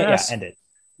 maybe I can ask. End it.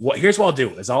 Here's what I'll do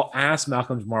is I'll ask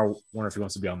Malcolm Jamar Warner if he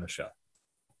wants to be on the show.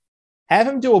 Have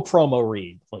him do a promo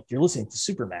read. Like, you're listening to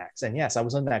Supermax. And yes, I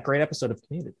was in that great episode of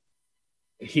Community.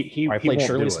 I played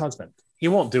Shirley's husband. He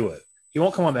won't do it. He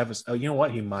won't come on the episode. Oh, you know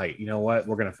what? He might. You know what?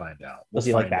 We're going to find out. Does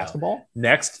he like basketball?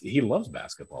 Next, he loves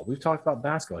basketball. We've talked about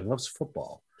basketball. He loves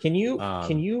football. Can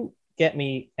you get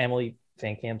me Emily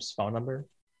Van Camp's phone number?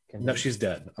 No, she's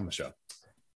dead on the show.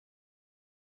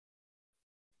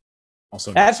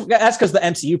 Also, that's because the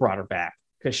MCU brought her back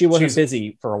because she wasn't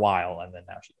busy for a while, and then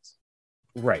now she is.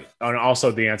 Right. And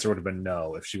also, the answer would have been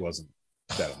no if she wasn't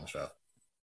dead on the show.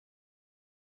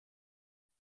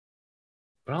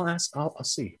 But I'll ask. I'll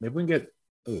see. Maybe we can get.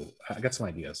 Ooh, I got some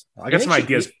ideas. I got some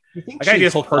ideas. You think I got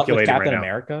ideas percolating Captain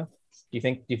America? Do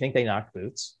you think they knocked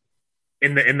boots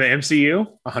in the MCU?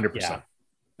 100%.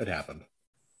 It happened.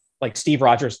 Like Steve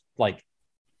Rogers, like,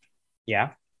 yeah,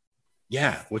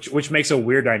 which makes a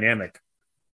weird dynamic.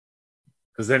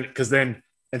 Because then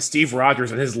Steve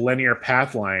Rogers and his linear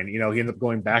path line, he ends up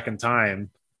going back in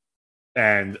time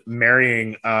and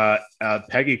marrying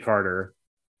Peggy Carter.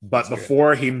 But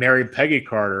before he married Peggy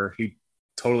Carter, he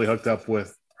totally hooked up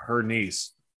with her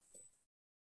niece.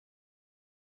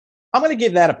 I'm going to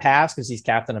give that a pass because he's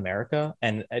Captain America.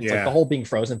 And it's like the whole being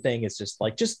frozen thing is just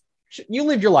like, you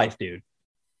live your life, dude.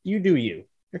 You do you.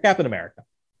 You're Captain America.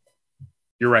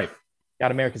 You're right. Got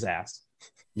America's ass.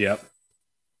 Yep.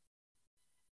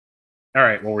 All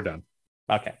right. Well, we're done.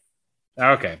 Okay.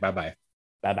 Okay. Bye-bye.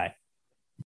 Bye-bye.